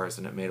guitars,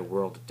 and it made a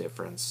world of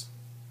difference.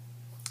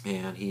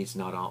 And he's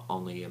not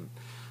only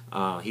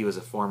he was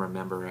a former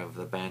member of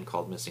the band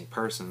called Missing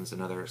Persons,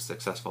 another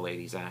successful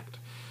 80s act.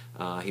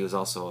 He was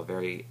also a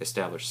very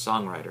established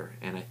songwriter,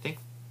 and I think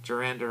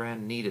Duran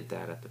Duran needed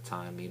that at the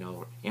time. You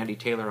know, Andy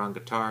Taylor on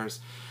guitars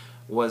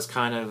was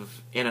kind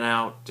of in and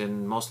out,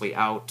 and mostly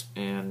out,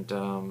 and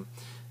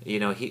you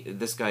know,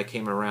 this guy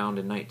came around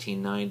in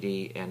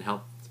 1990 and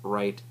helped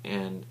write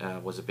and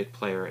was a big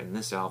player in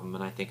this album,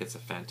 and I think it's a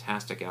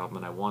fantastic album,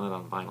 and I want it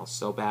on vinyl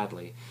so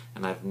badly,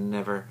 and I've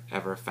never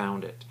ever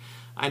found it.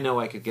 I know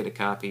I could get a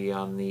copy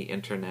on the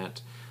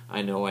internet.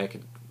 I know I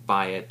could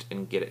buy it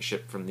and get it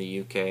shipped from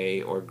the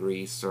UK or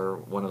Greece or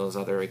one of those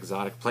other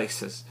exotic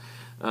places,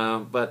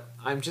 but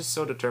I'm just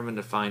so determined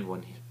to find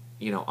one,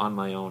 you know, on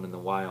my own in the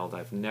wild.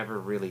 I've never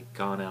really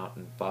gone out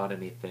and bought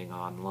anything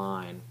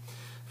online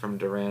from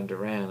Duran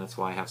Duran. That's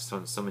why I have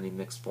so many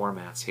mixed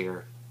formats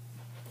here.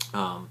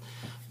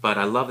 But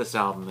I love this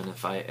album, and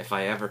if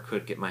I ever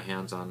could get my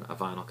hands on a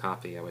vinyl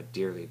copy, I would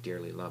dearly,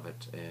 dearly love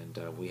it. And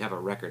we have a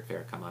record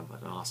fair coming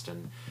up in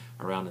Austin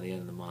around the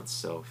end of the month,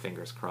 so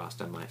fingers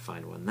crossed I might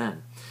find one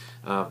then.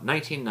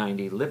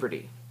 1990,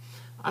 Liberty.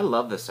 I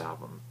love this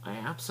album. I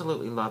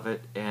absolutely love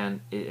it,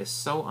 and it is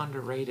so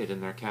underrated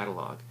in their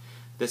catalog.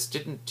 This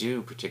didn't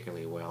do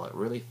particularly well. It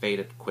really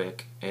faded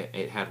quick.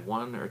 It had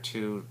 1 or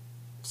 2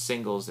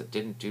 singles that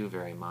didn't do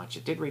very much.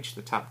 It did reach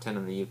the top 10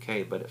 in the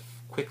UK, but it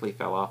quickly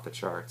fell off the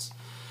charts.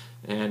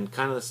 And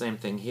kind of the same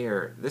thing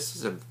here. This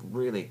is a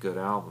really good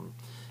album,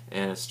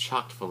 and it's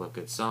chock full of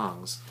good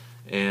songs.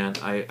 And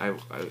I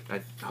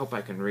hope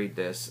I can read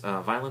this.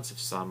 Violence of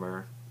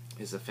Summer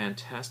is a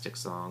fantastic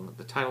song.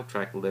 The title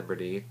track,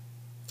 Liberty.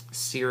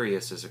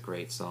 Sirius is a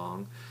great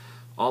song.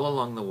 All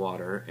Along the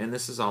Water, and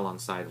this is all on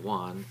side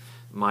 1.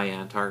 My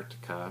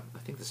Antarctica. I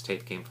think this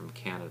tape came from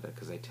Canada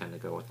because I tend to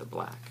go with the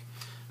black.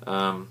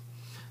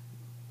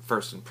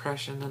 First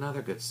Impression,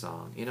 another good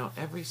song. You know,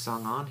 every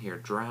song on here,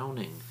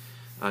 Drowning,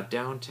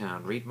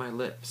 Downtown, Read My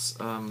Lips.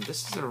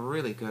 This is a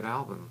really good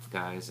album,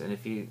 guys, and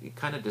if you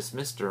kind of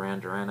dismissed Duran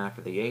Duran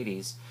after the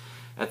 80s,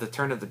 at the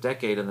turn of the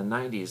decade in the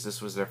 90s,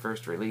 this was their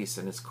first release,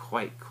 and it's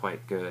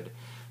quite good.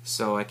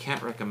 So I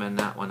can't recommend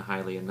that one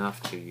highly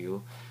enough to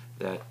you.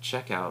 That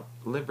check out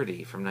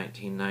Liberty from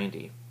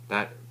 1990.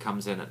 That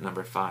comes in at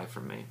number 5 for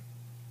me.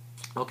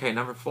 Okay,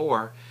 number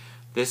 4.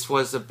 This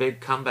was a big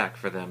comeback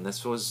for them.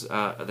 This was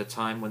the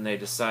time when they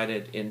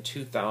decided in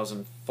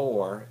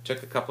 2004, it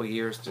took a couple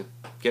years to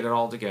get it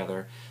all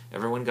together,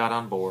 everyone got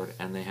on board,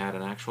 and they had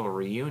an actual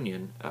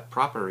reunion, a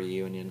proper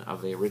reunion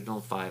of the original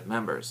 5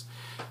 members.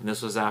 And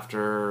this was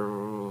after,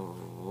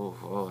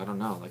 I don't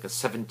know, like a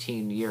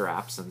 17-year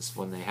absence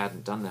when they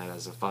hadn't done that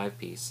as a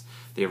 5-piece,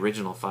 the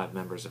original 5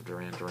 members of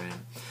Duran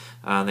Duran.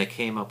 They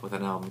came up with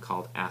an album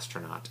called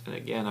Astronaut. And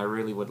again, I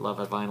really would love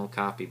a vinyl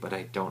copy, but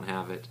I don't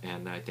have it,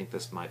 and I think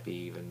this might be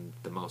even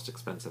the most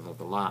expensive of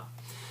the lot.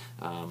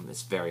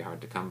 It's very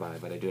hard to come by,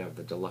 but I do have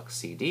the deluxe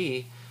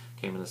CD.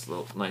 Came in this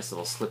nice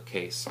little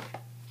slipcase.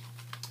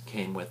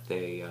 Came with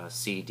a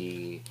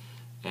CD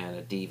and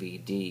a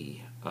DVD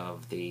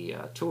of the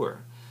tour.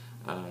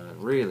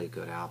 Really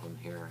good album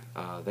here.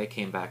 They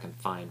came back in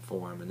fine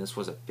form, and this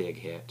was a big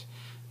hit.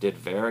 Did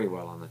very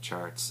well on the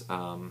charts.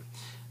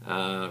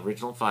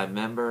 Original 5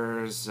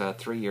 members,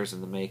 3 years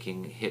in the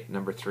making, hit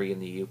number 3 in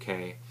the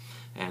UK,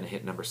 and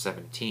hit number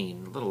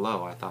 17. A little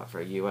low, I thought,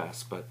 for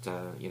US, but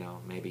you know,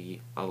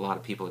 maybe a lot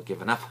of people had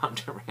given up on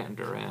Duran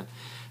Duran.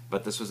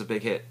 But this was a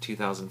big hit.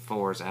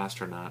 2004's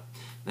Astronaut.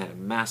 They had a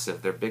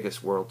massive, their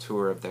biggest world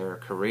tour of their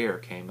career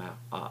came out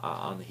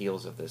on the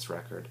heels of this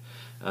record,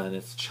 and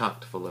it's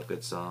chocked full of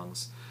good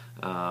songs.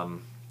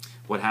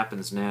 What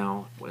Happens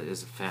Now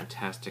is a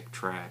fantastic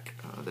track.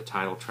 The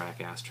title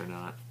track,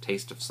 Astronaut,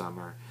 Taste of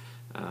Summer,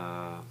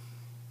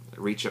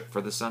 Reach Up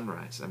for the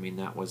Sunrise. I mean,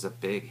 that was a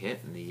big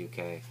hit in the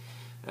UK.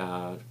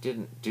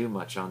 Didn't do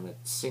much on the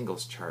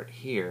singles chart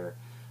here,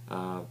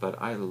 but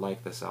I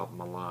like this album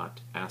a lot,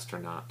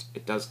 Astronaut.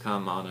 It does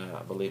come on,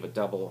 I believe, a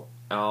double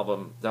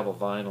album, double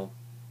vinyl,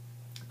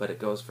 but it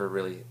goes for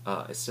really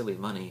silly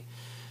money,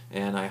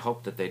 and I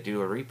hope that they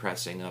do a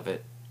repressing of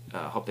it.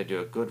 I hope they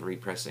do a good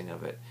repressing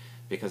of it,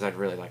 because I'd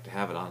really like to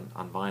have it on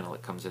vinyl.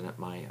 It comes in at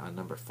my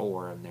number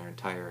 4 in their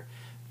entire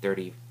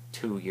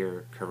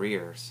 32-year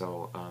career,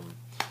 so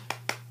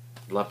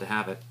love to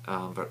have it.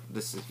 But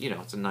this is, you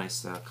know, it's a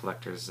nice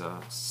collector's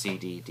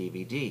CD,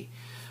 DVD.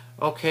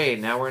 Okay,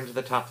 now we're into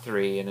the top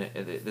 3, and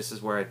this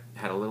is where I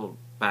had a little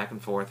back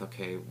and forth.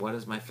 Okay, what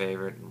is my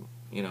favorite? And,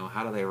 you know,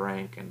 how do they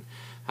rank, and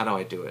how do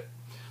I do it?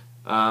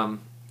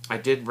 I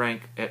did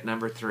rank at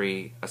number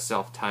 3 a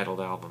self-titled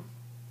album.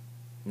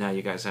 Now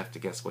you guys have to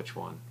guess which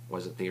one.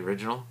 Was it the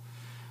original,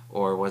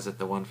 or was it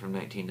the one from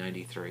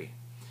 1993?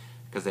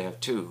 Because they have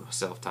 2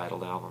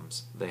 self-titled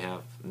albums. They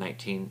have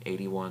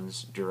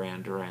 1981's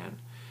Duran Duran,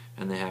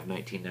 and they have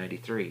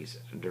 1993's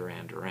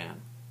Duran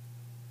Duran.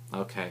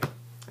 Okay,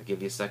 I'll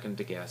give you a second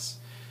to guess.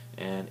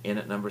 And in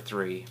at number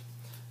 3,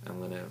 I'm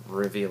going to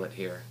reveal it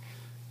here.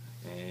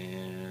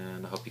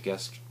 And I hope you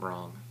guessed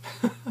wrong.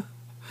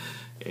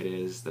 It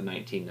is the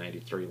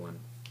 1993 one.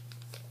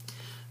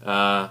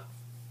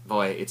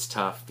 Boy, it's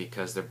tough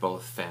because they're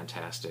both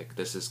fantastic.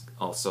 This is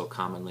also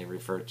commonly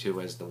referred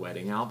to as the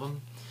wedding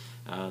album.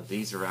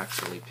 These are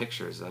actually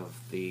pictures of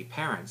the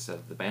parents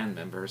of the band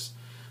members.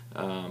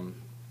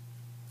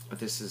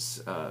 This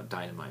is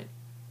dynamite.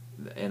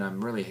 And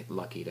I'm really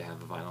lucky to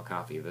have a vinyl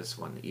copy of this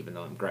one, even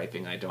though I'm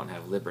griping I don't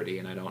have Liberty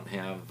and I don't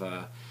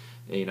have,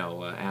 you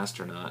know,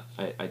 Astronaut.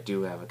 I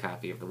do have a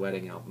copy of the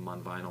wedding album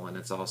on vinyl, and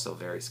it's also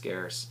very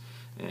scarce.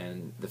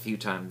 And the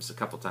a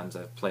couple times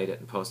I've played it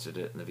and posted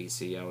it in the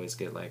VC, I always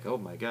get like, oh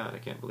my god, I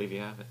can't believe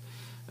you have it.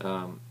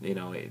 You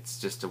know, it's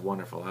just a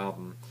wonderful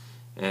album.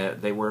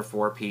 They were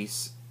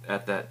 4-piece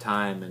at that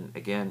time, and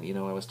again, you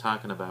know, I was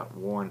talking about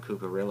Warren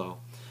Cucurullo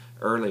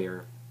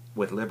earlier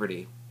with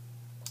Liberty.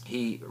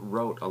 He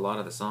wrote a lot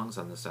of the songs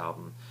on this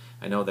album.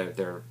 I know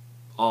they're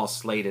all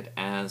slated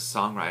as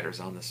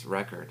songwriters on this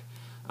record,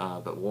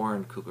 but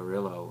Warren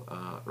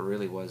Cucurullo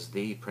really was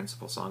the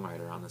principal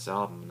songwriter on this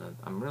album, and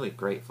I'm really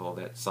grateful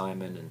that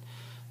Simon and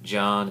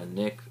John and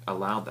Nick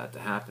allowed that to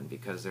happen,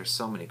 because there's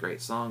so many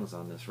great songs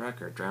on this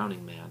record.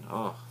 Drowning Man,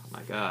 oh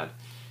my god,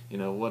 you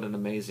know, what an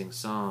amazing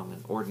song.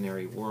 An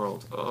Ordinary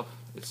World, oh,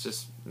 it's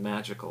just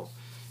magical.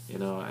 You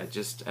know, I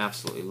just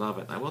absolutely love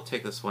it. I will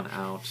take this one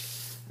out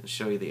and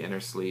show you the inner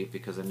sleeve,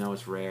 because I know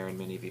it's rare and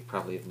many of you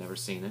probably have never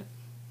seen it.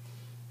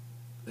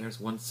 There's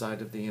one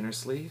side of the inner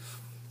sleeve.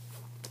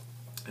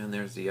 And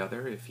there's the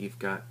other. If you've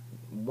got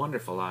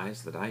wonderful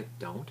eyes that I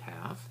don't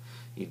have,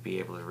 you'd be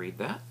able to read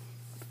that.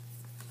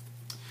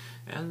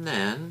 And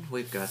then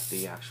we've got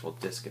the actual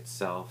disc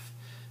itself.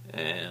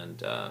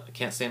 And I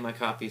can't say my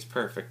copy is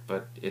perfect,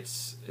 but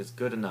it's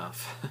good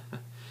enough.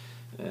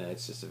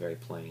 It's just a very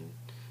plain,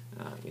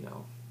 you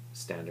know,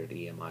 standard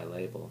EMI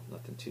label.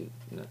 Nothing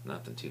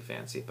too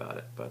fancy about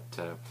it,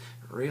 but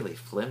really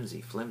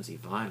flimsy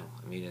vinyl.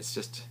 I mean, it's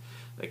just,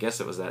 I guess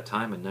it was that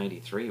time in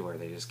 '93 where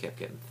they just kept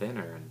getting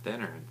thinner and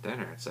thinner and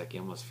thinner. It's like you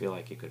almost feel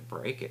like you could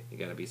break it. You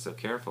got to be so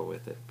careful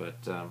with it.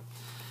 But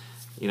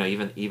you know,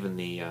 even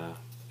the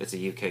it's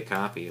a UK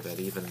copy, but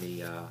even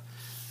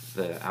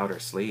the outer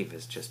sleeve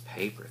is just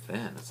paper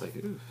thin. It's like,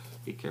 ooh,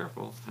 be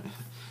careful.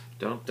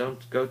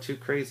 Don't go too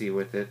crazy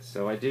with it.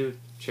 So I do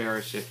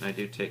cherish it and I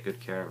do take good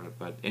care of it.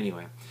 But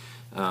anyway,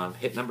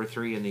 hit number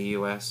 3 in the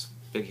U.S.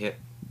 Big hit.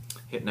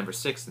 Hit number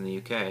 6 in the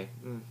UK.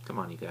 Come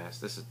on, you guys.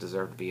 This is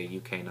deserved to be a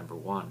UK number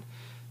 1.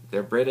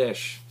 They're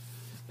British.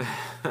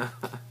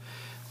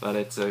 But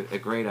it's a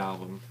great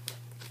album.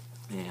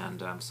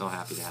 And I'm so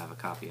happy to have a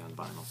copy on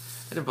vinyl.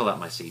 I didn't pull out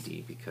my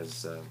CD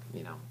because,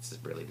 you know, it's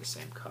really the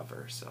same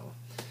cover. So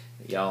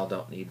y'all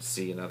don't need to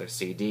see another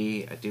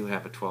CD. I do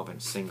have a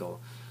 12-inch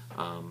single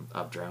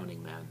of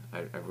Drowning Man.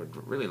 I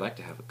would really like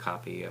to have a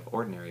copy of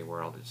Ordinary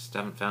World. I just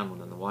haven't found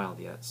one in the wild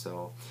yet.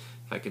 So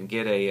if I can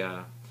get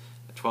a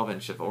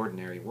 12-inch of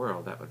Ordinary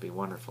World, that would be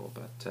wonderful.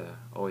 But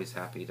always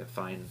happy to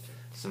find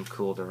some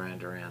cool Duran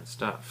Duran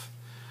stuff.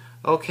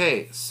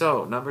 Okay,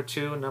 so number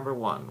 2 and number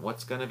 1.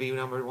 What's going to be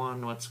number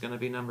 1? What's going to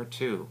be number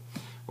 2?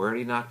 We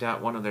already knocked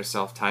out one of their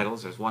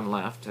self-titles. There's one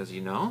left, as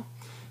you know.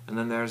 And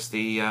then there's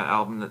the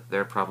album that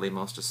they're probably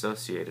most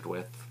associated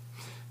with.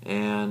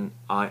 And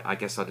I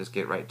guess I'll just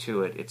get right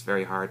to it. It's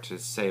very hard to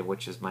say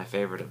which is my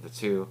favorite of the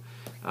two.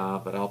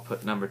 But I'll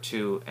put number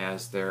 2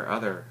 as their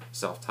other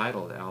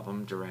self-titled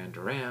album, Duran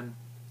Duran,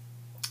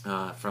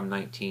 from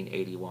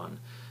 1981.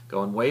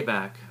 Going way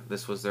back,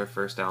 this was their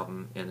first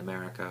album in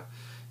America.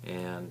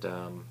 And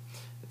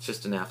it's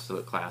just an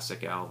absolute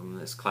classic album.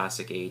 This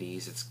classic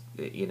 80s. It's,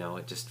 you know,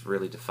 it just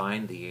really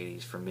defined the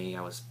 80s for me.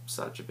 I was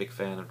such a big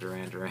fan of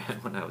Duran Duran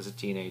when I was a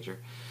teenager.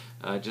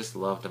 I just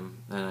loved them,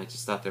 and I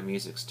just thought their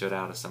music stood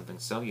out as something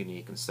so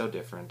unique and so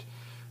different.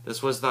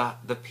 This was the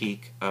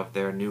peak of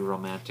their new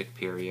romantic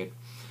period.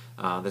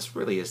 This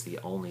really is the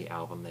only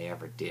album they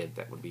ever did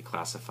that would be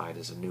classified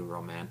as a new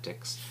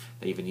romantics.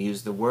 They even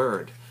used the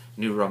word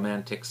new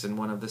romantics in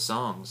one of the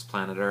songs,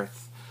 Planet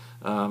Earth.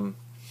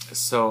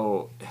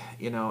 So,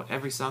 you know,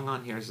 every song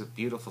on here is a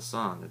beautiful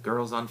song.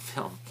 Girls on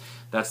Film.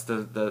 That's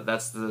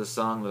the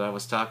song that I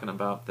was talking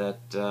about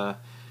that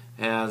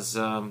has,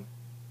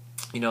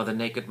 you know, the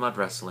naked mud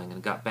wrestling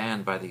and got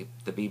banned by the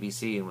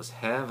BBC and was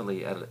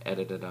heavily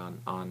edited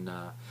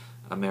on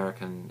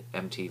American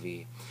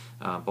MTV.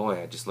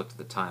 Boy, I just looked at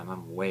the time.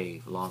 I'm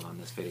way long on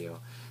this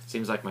video.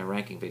 Seems like my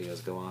ranking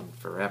videos go on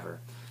forever.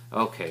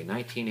 Okay,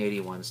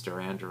 1981's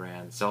Duran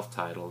Duran,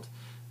 self-titled.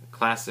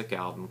 Classic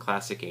album,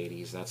 classic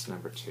 80s, that's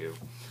number 2.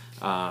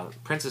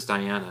 Princess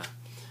Diana,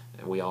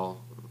 we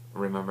all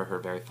remember her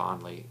very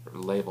fondly,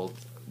 labeled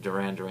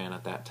Duran Duran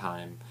at that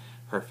time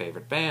her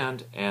favorite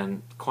band,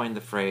 and coined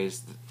the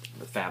phrase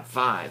the Fab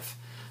Five.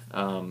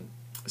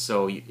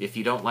 So if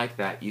you don't like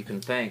that, you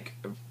can thank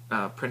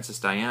Princess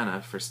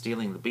Diana for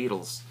stealing the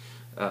Beatles'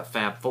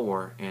 Fab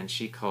Four, and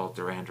she called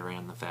Duran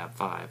Duran the Fab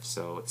Five.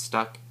 So it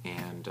stuck,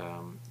 and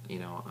you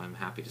know, I'm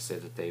happy to say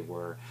that they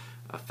were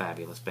a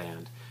fabulous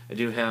band. I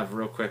do have,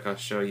 real quick, I'll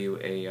show you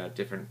a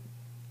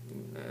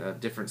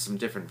some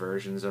different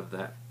versions of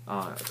that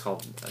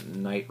called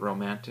Night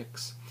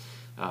Romantics.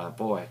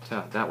 Boy,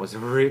 that was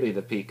really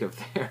the peak of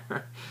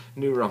their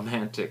new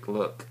romantic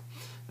look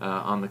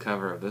on the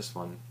cover of this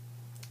one.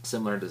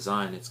 Similar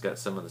design, it's got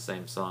some of the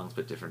same songs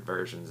but different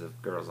versions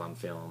of Girls on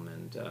Film,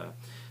 and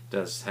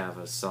does have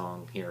a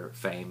song here,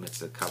 Fame.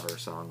 It's a cover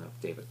song of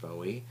David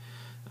Bowie.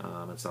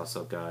 It's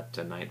also got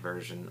a night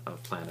version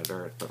of Planet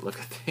Earth, but look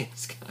at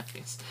these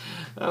guys.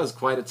 That was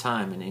quite a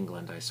time in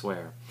England, I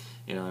swear.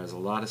 You know, there's a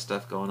lot of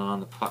stuff going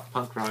on. The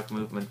punk rock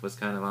movement was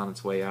kind of on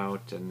its way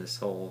out, and this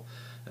whole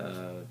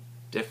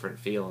different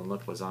feel and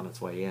look was on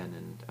its way in,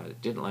 and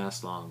it didn't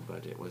last long,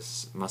 but it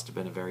must have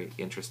been a very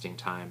interesting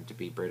time to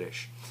be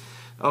British.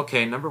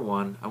 Okay, number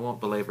 1, I won't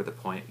belabor the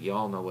point. You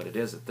all know what it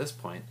is at this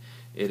point.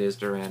 It is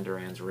Duran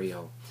Duran's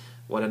Rio.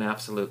 What an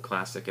absolute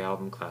classic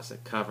album,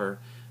 classic cover.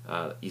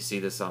 You see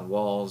this on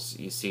walls,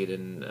 you see it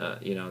in,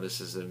 you know, this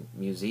is a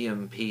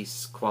museum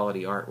piece,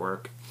 quality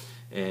artwork,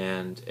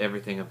 and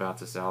everything about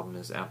this album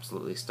is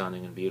absolutely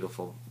stunning and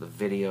beautiful. The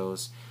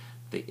videos,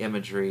 the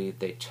imagery,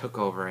 they took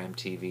over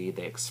MTV,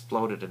 they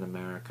exploded in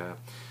America.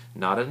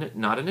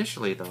 Not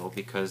initially, though,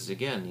 because,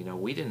 again, you know,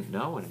 we didn't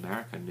know in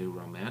America new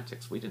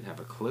romantics. We didn't have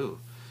a clue.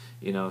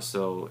 You know,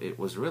 so it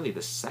was really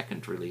the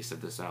second release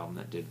of this album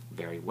that did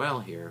very well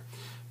here,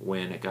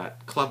 when it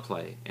got club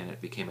play and it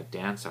became a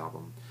dance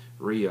album.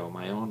 Rio,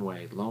 My Own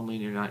Way, Lonely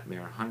in Your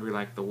Nightmare, Hungry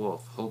Like the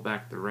Wolf, Hold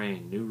Back the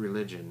Rain, New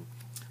Religion,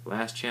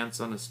 Last Chance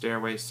on the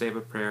Stairway, Save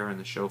a Prayer, and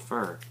The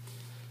Chauffeur.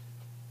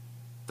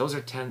 Those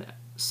are 10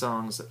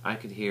 songs that I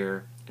could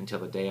hear until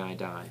the day I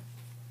die,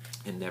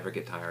 and never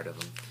get tired of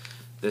them.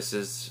 This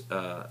is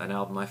an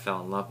album I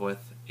fell in love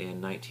with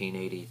in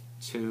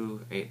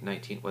 1982.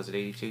 Was it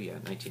 82? Yeah,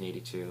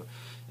 1982.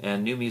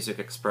 And New Music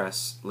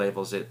Express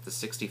labels it the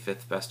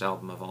 65th best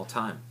album of all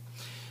time.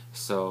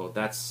 So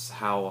that's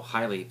how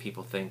highly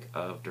people think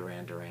of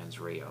Duran Duran's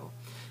Rio,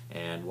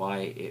 and why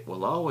it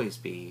will always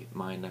be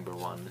my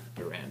 #1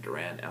 Duran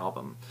Duran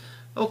album.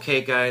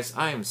 Okay, guys,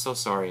 I am so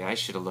sorry. I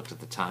should have looked at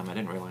the time. I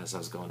didn't realize I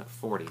was going at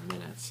 40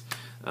 minutes.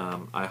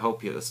 I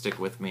hope you'll stick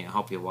with me. I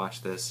hope you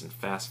watch this and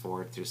fast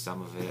forward through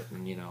some of it,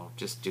 and, you know,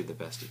 just do the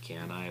best you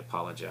can. I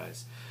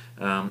apologize.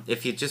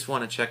 If you just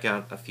want to check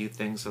out a few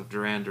things of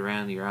Duran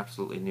Duran, you're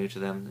absolutely new to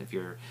them. If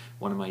you're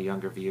one of my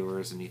younger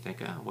viewers and you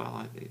think, oh,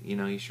 well, you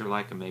know, you sure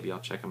like them, maybe I'll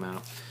check them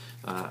out.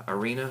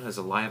 Arena is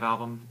a live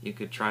album. You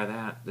could try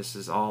that. This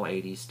is all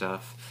 80s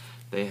stuff.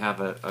 They have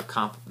a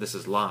comp. This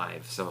is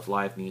live, so if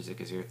live music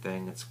is your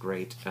thing, it's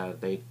great.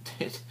 They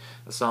did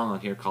a song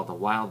on here called The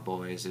Wild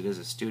Boys. It is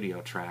a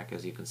studio track,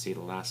 as you can see, the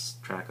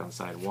last track on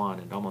side 1,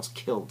 and almost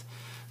killed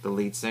the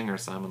lead singer,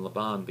 Simon Le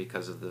Bon,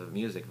 because of the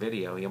music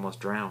video. He almost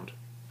drowned.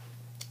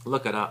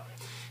 Look it up.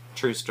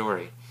 True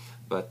story.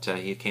 But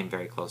he came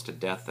very close to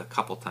death a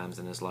couple times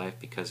in his life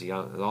because he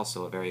is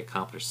also a very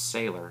accomplished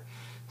sailor,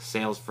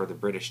 sails for the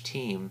British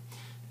team,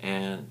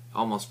 and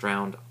almost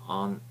drowned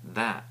on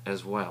that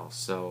as well.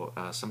 So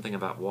something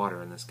about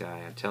water in this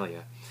guy, I tell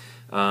you.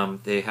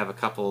 They have a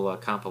couple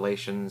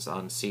compilations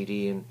on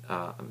CD and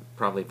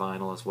probably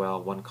vinyl as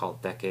well. One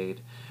called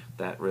Decade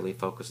that really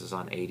focuses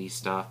on 80s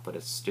stuff, but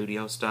it's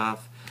studio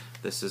stuff.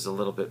 This is a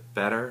little bit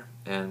better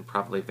and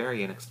probably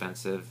very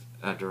inexpensive.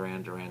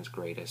 Duran Duran's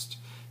Greatest.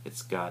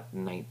 It's got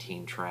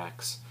 19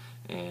 tracks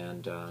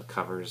and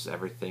covers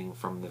everything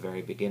from the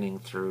very beginning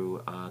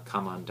through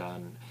Come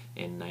Undone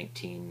in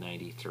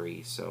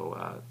 1993.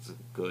 So it's a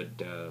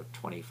good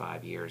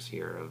 25 years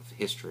here of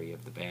history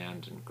of the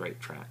band and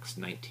great tracks.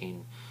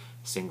 19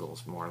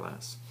 singles, more or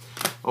less.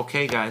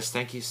 Okay, guys,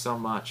 thank you so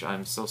much.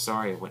 I'm so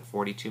sorry it went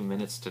 42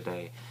 minutes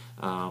today.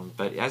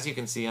 But as you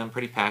can see, I'm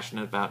pretty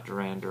passionate about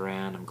Duran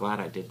Duran. I'm glad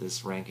I did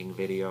this ranking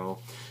video.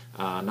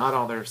 Not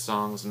all their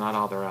songs, not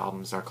all their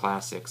albums are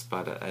classics,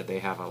 but they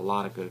have a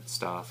lot of good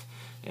stuff.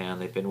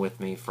 And they've been with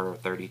me for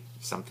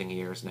 30-something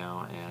years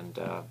now, and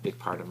a big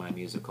part of my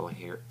musical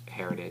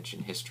heritage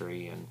and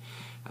history, and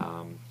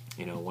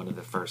you know, one of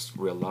the first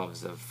real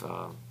loves of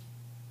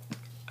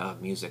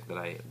music that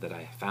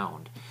I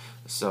found.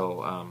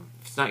 So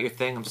if it's not your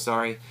thing, I'm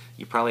sorry.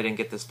 You probably didn't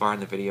get this far in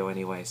the video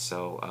anyway,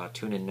 so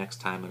tune in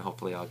next time and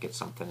hopefully I'll get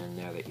something in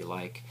there that you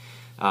like.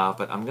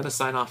 But I'm going to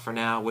sign off for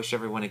now. Wish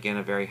everyone again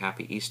a very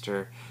happy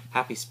Easter,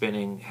 happy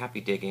spinning,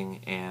 happy digging,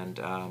 and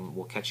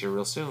we'll catch you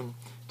real soon.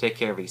 Take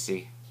care,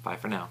 VC. Bye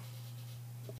for now.